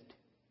saved.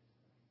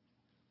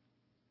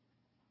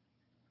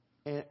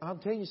 And I'll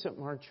tell you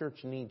something, our church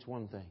needs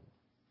one thing.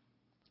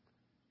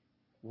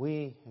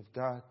 We have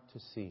got to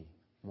see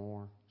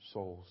more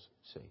souls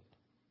saved.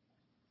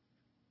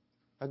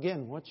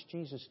 Again, what's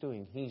Jesus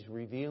doing? He's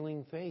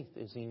revealing faith,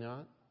 is He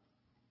not?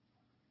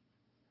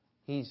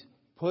 He's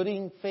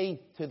putting faith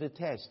to the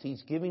test.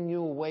 He's giving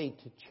you a way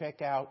to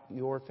check out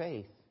your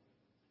faith.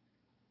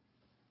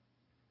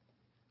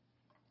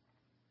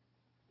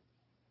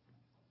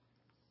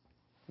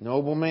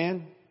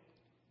 Nobleman,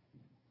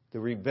 the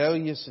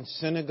rebellious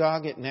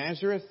synagogue at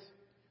Nazareth.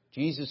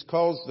 Jesus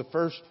calls the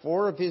first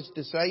 4 of His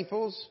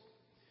disciples.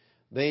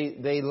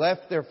 They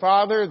left their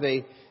father,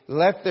 they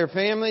left their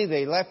family,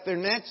 they left their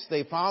nets,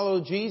 they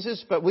followed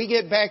Jesus. But we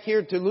get back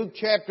here to Luke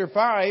chapter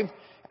 5,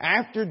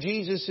 after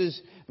Jesus has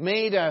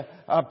made a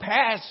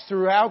pass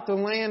throughout the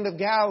land of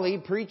Galilee,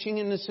 preaching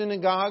in the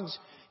synagogues.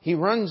 He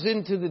runs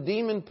into the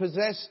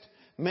demon-possessed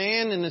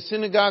man in the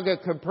synagogue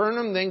of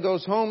Capernaum, then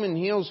goes home and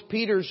heals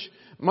Peter's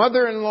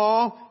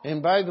mother-in-law.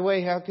 And by the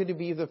way, how could he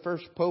be the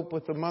first pope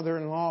with a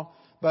mother-in-law?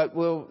 But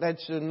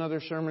that's another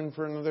sermon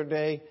for another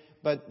day.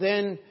 But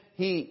then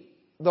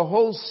the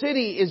whole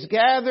city is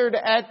gathered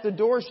at the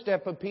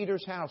doorstep of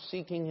Peter's house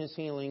seeking his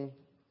healing.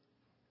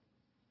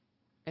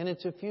 And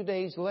it's a few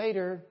days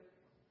later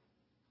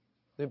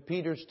that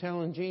Peter's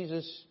telling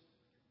Jesus,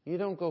 you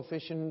don't go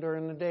fishing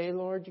during the day,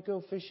 Lord, you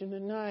go fishing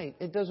at night.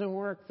 It doesn't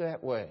work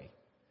that way.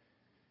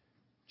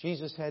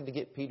 Jesus had to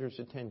get Peter's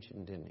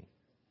attention, didn't He?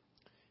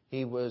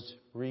 He was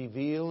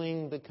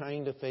revealing the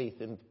kind of faith,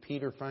 and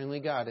Peter finally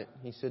got it.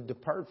 He said,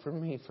 depart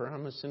from me, for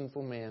I'm a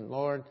sinful man.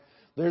 Lord,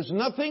 there's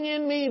nothing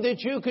in me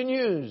that you can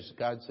use.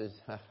 God says,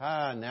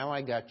 now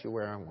I got you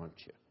where I want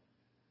you.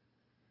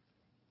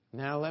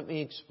 Now let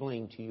me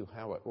explain to you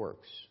how it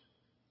works.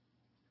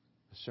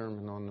 The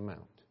Sermon on the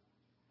Mount.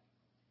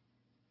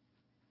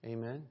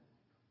 Amen?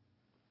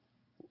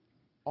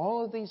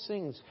 All of these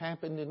things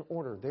happened in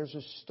order. There's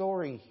a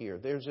story here.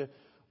 There's an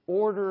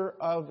order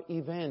of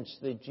events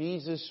that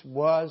Jesus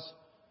was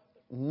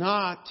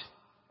not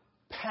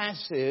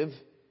passive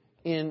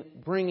in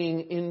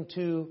bringing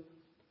into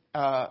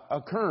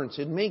occurrence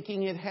and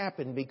making it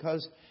happen,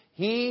 because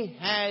He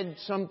had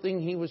something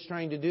He was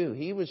trying to do.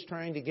 He was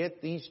trying to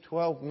get these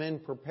 12 men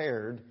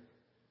prepared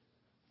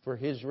for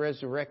His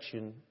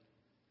resurrection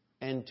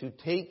and to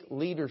take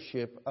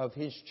leadership of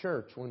His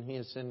church when He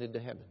ascended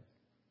to heaven.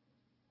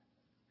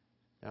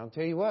 Now, I'll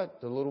tell you what,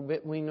 the little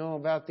bit we know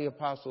about the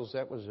apostles,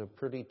 that was a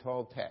pretty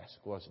tall task,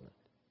 wasn't it?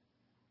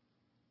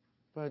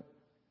 But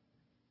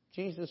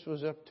Jesus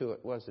was up to it,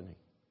 wasn't He?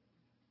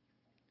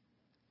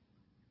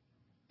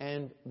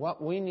 And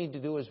what we need to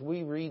do as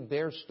we read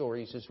their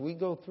stories, as we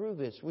go through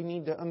this, we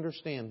need to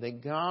understand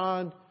that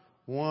God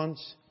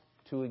wants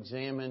to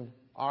examine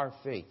our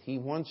faith. He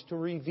wants to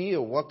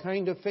reveal what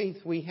kind of faith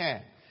we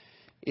have.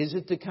 Is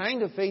it the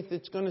kind of faith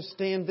that's going to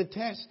stand the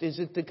test? Is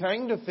it the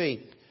kind of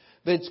faith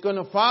that's going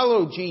to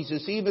follow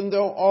Jesus, even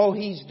though all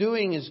He's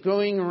doing is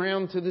going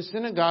around to the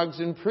synagogues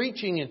and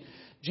preaching, and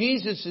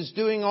Jesus is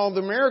doing all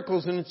the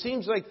miracles, and it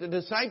seems like the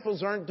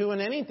disciples aren't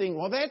doing anything?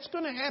 Well, that's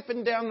going to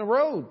happen down the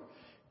road.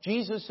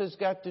 Jesus has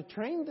got to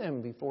train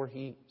them before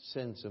He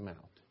sends them out.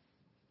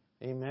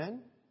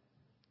 Amen?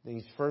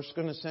 He's first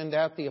going to send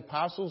out the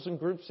apostles in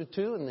groups of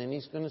 2, and then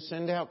He's going to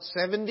send out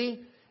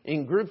 70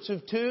 in groups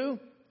of 2,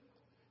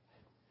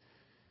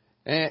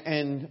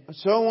 and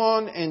so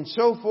on and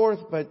so forth.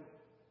 But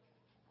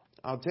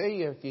I'll tell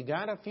you, if you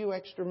got a few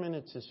extra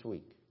minutes this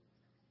week,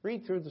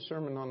 read through the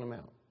Sermon on the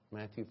Mount.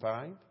 Matthew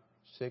 5,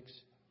 6,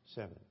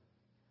 7.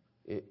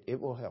 It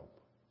will help.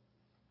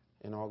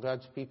 And all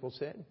God's people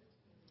said,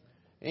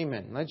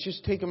 amen. Let's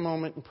just take a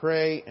moment and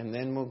pray, and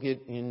then we'll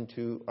get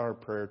into our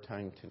prayer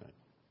time tonight.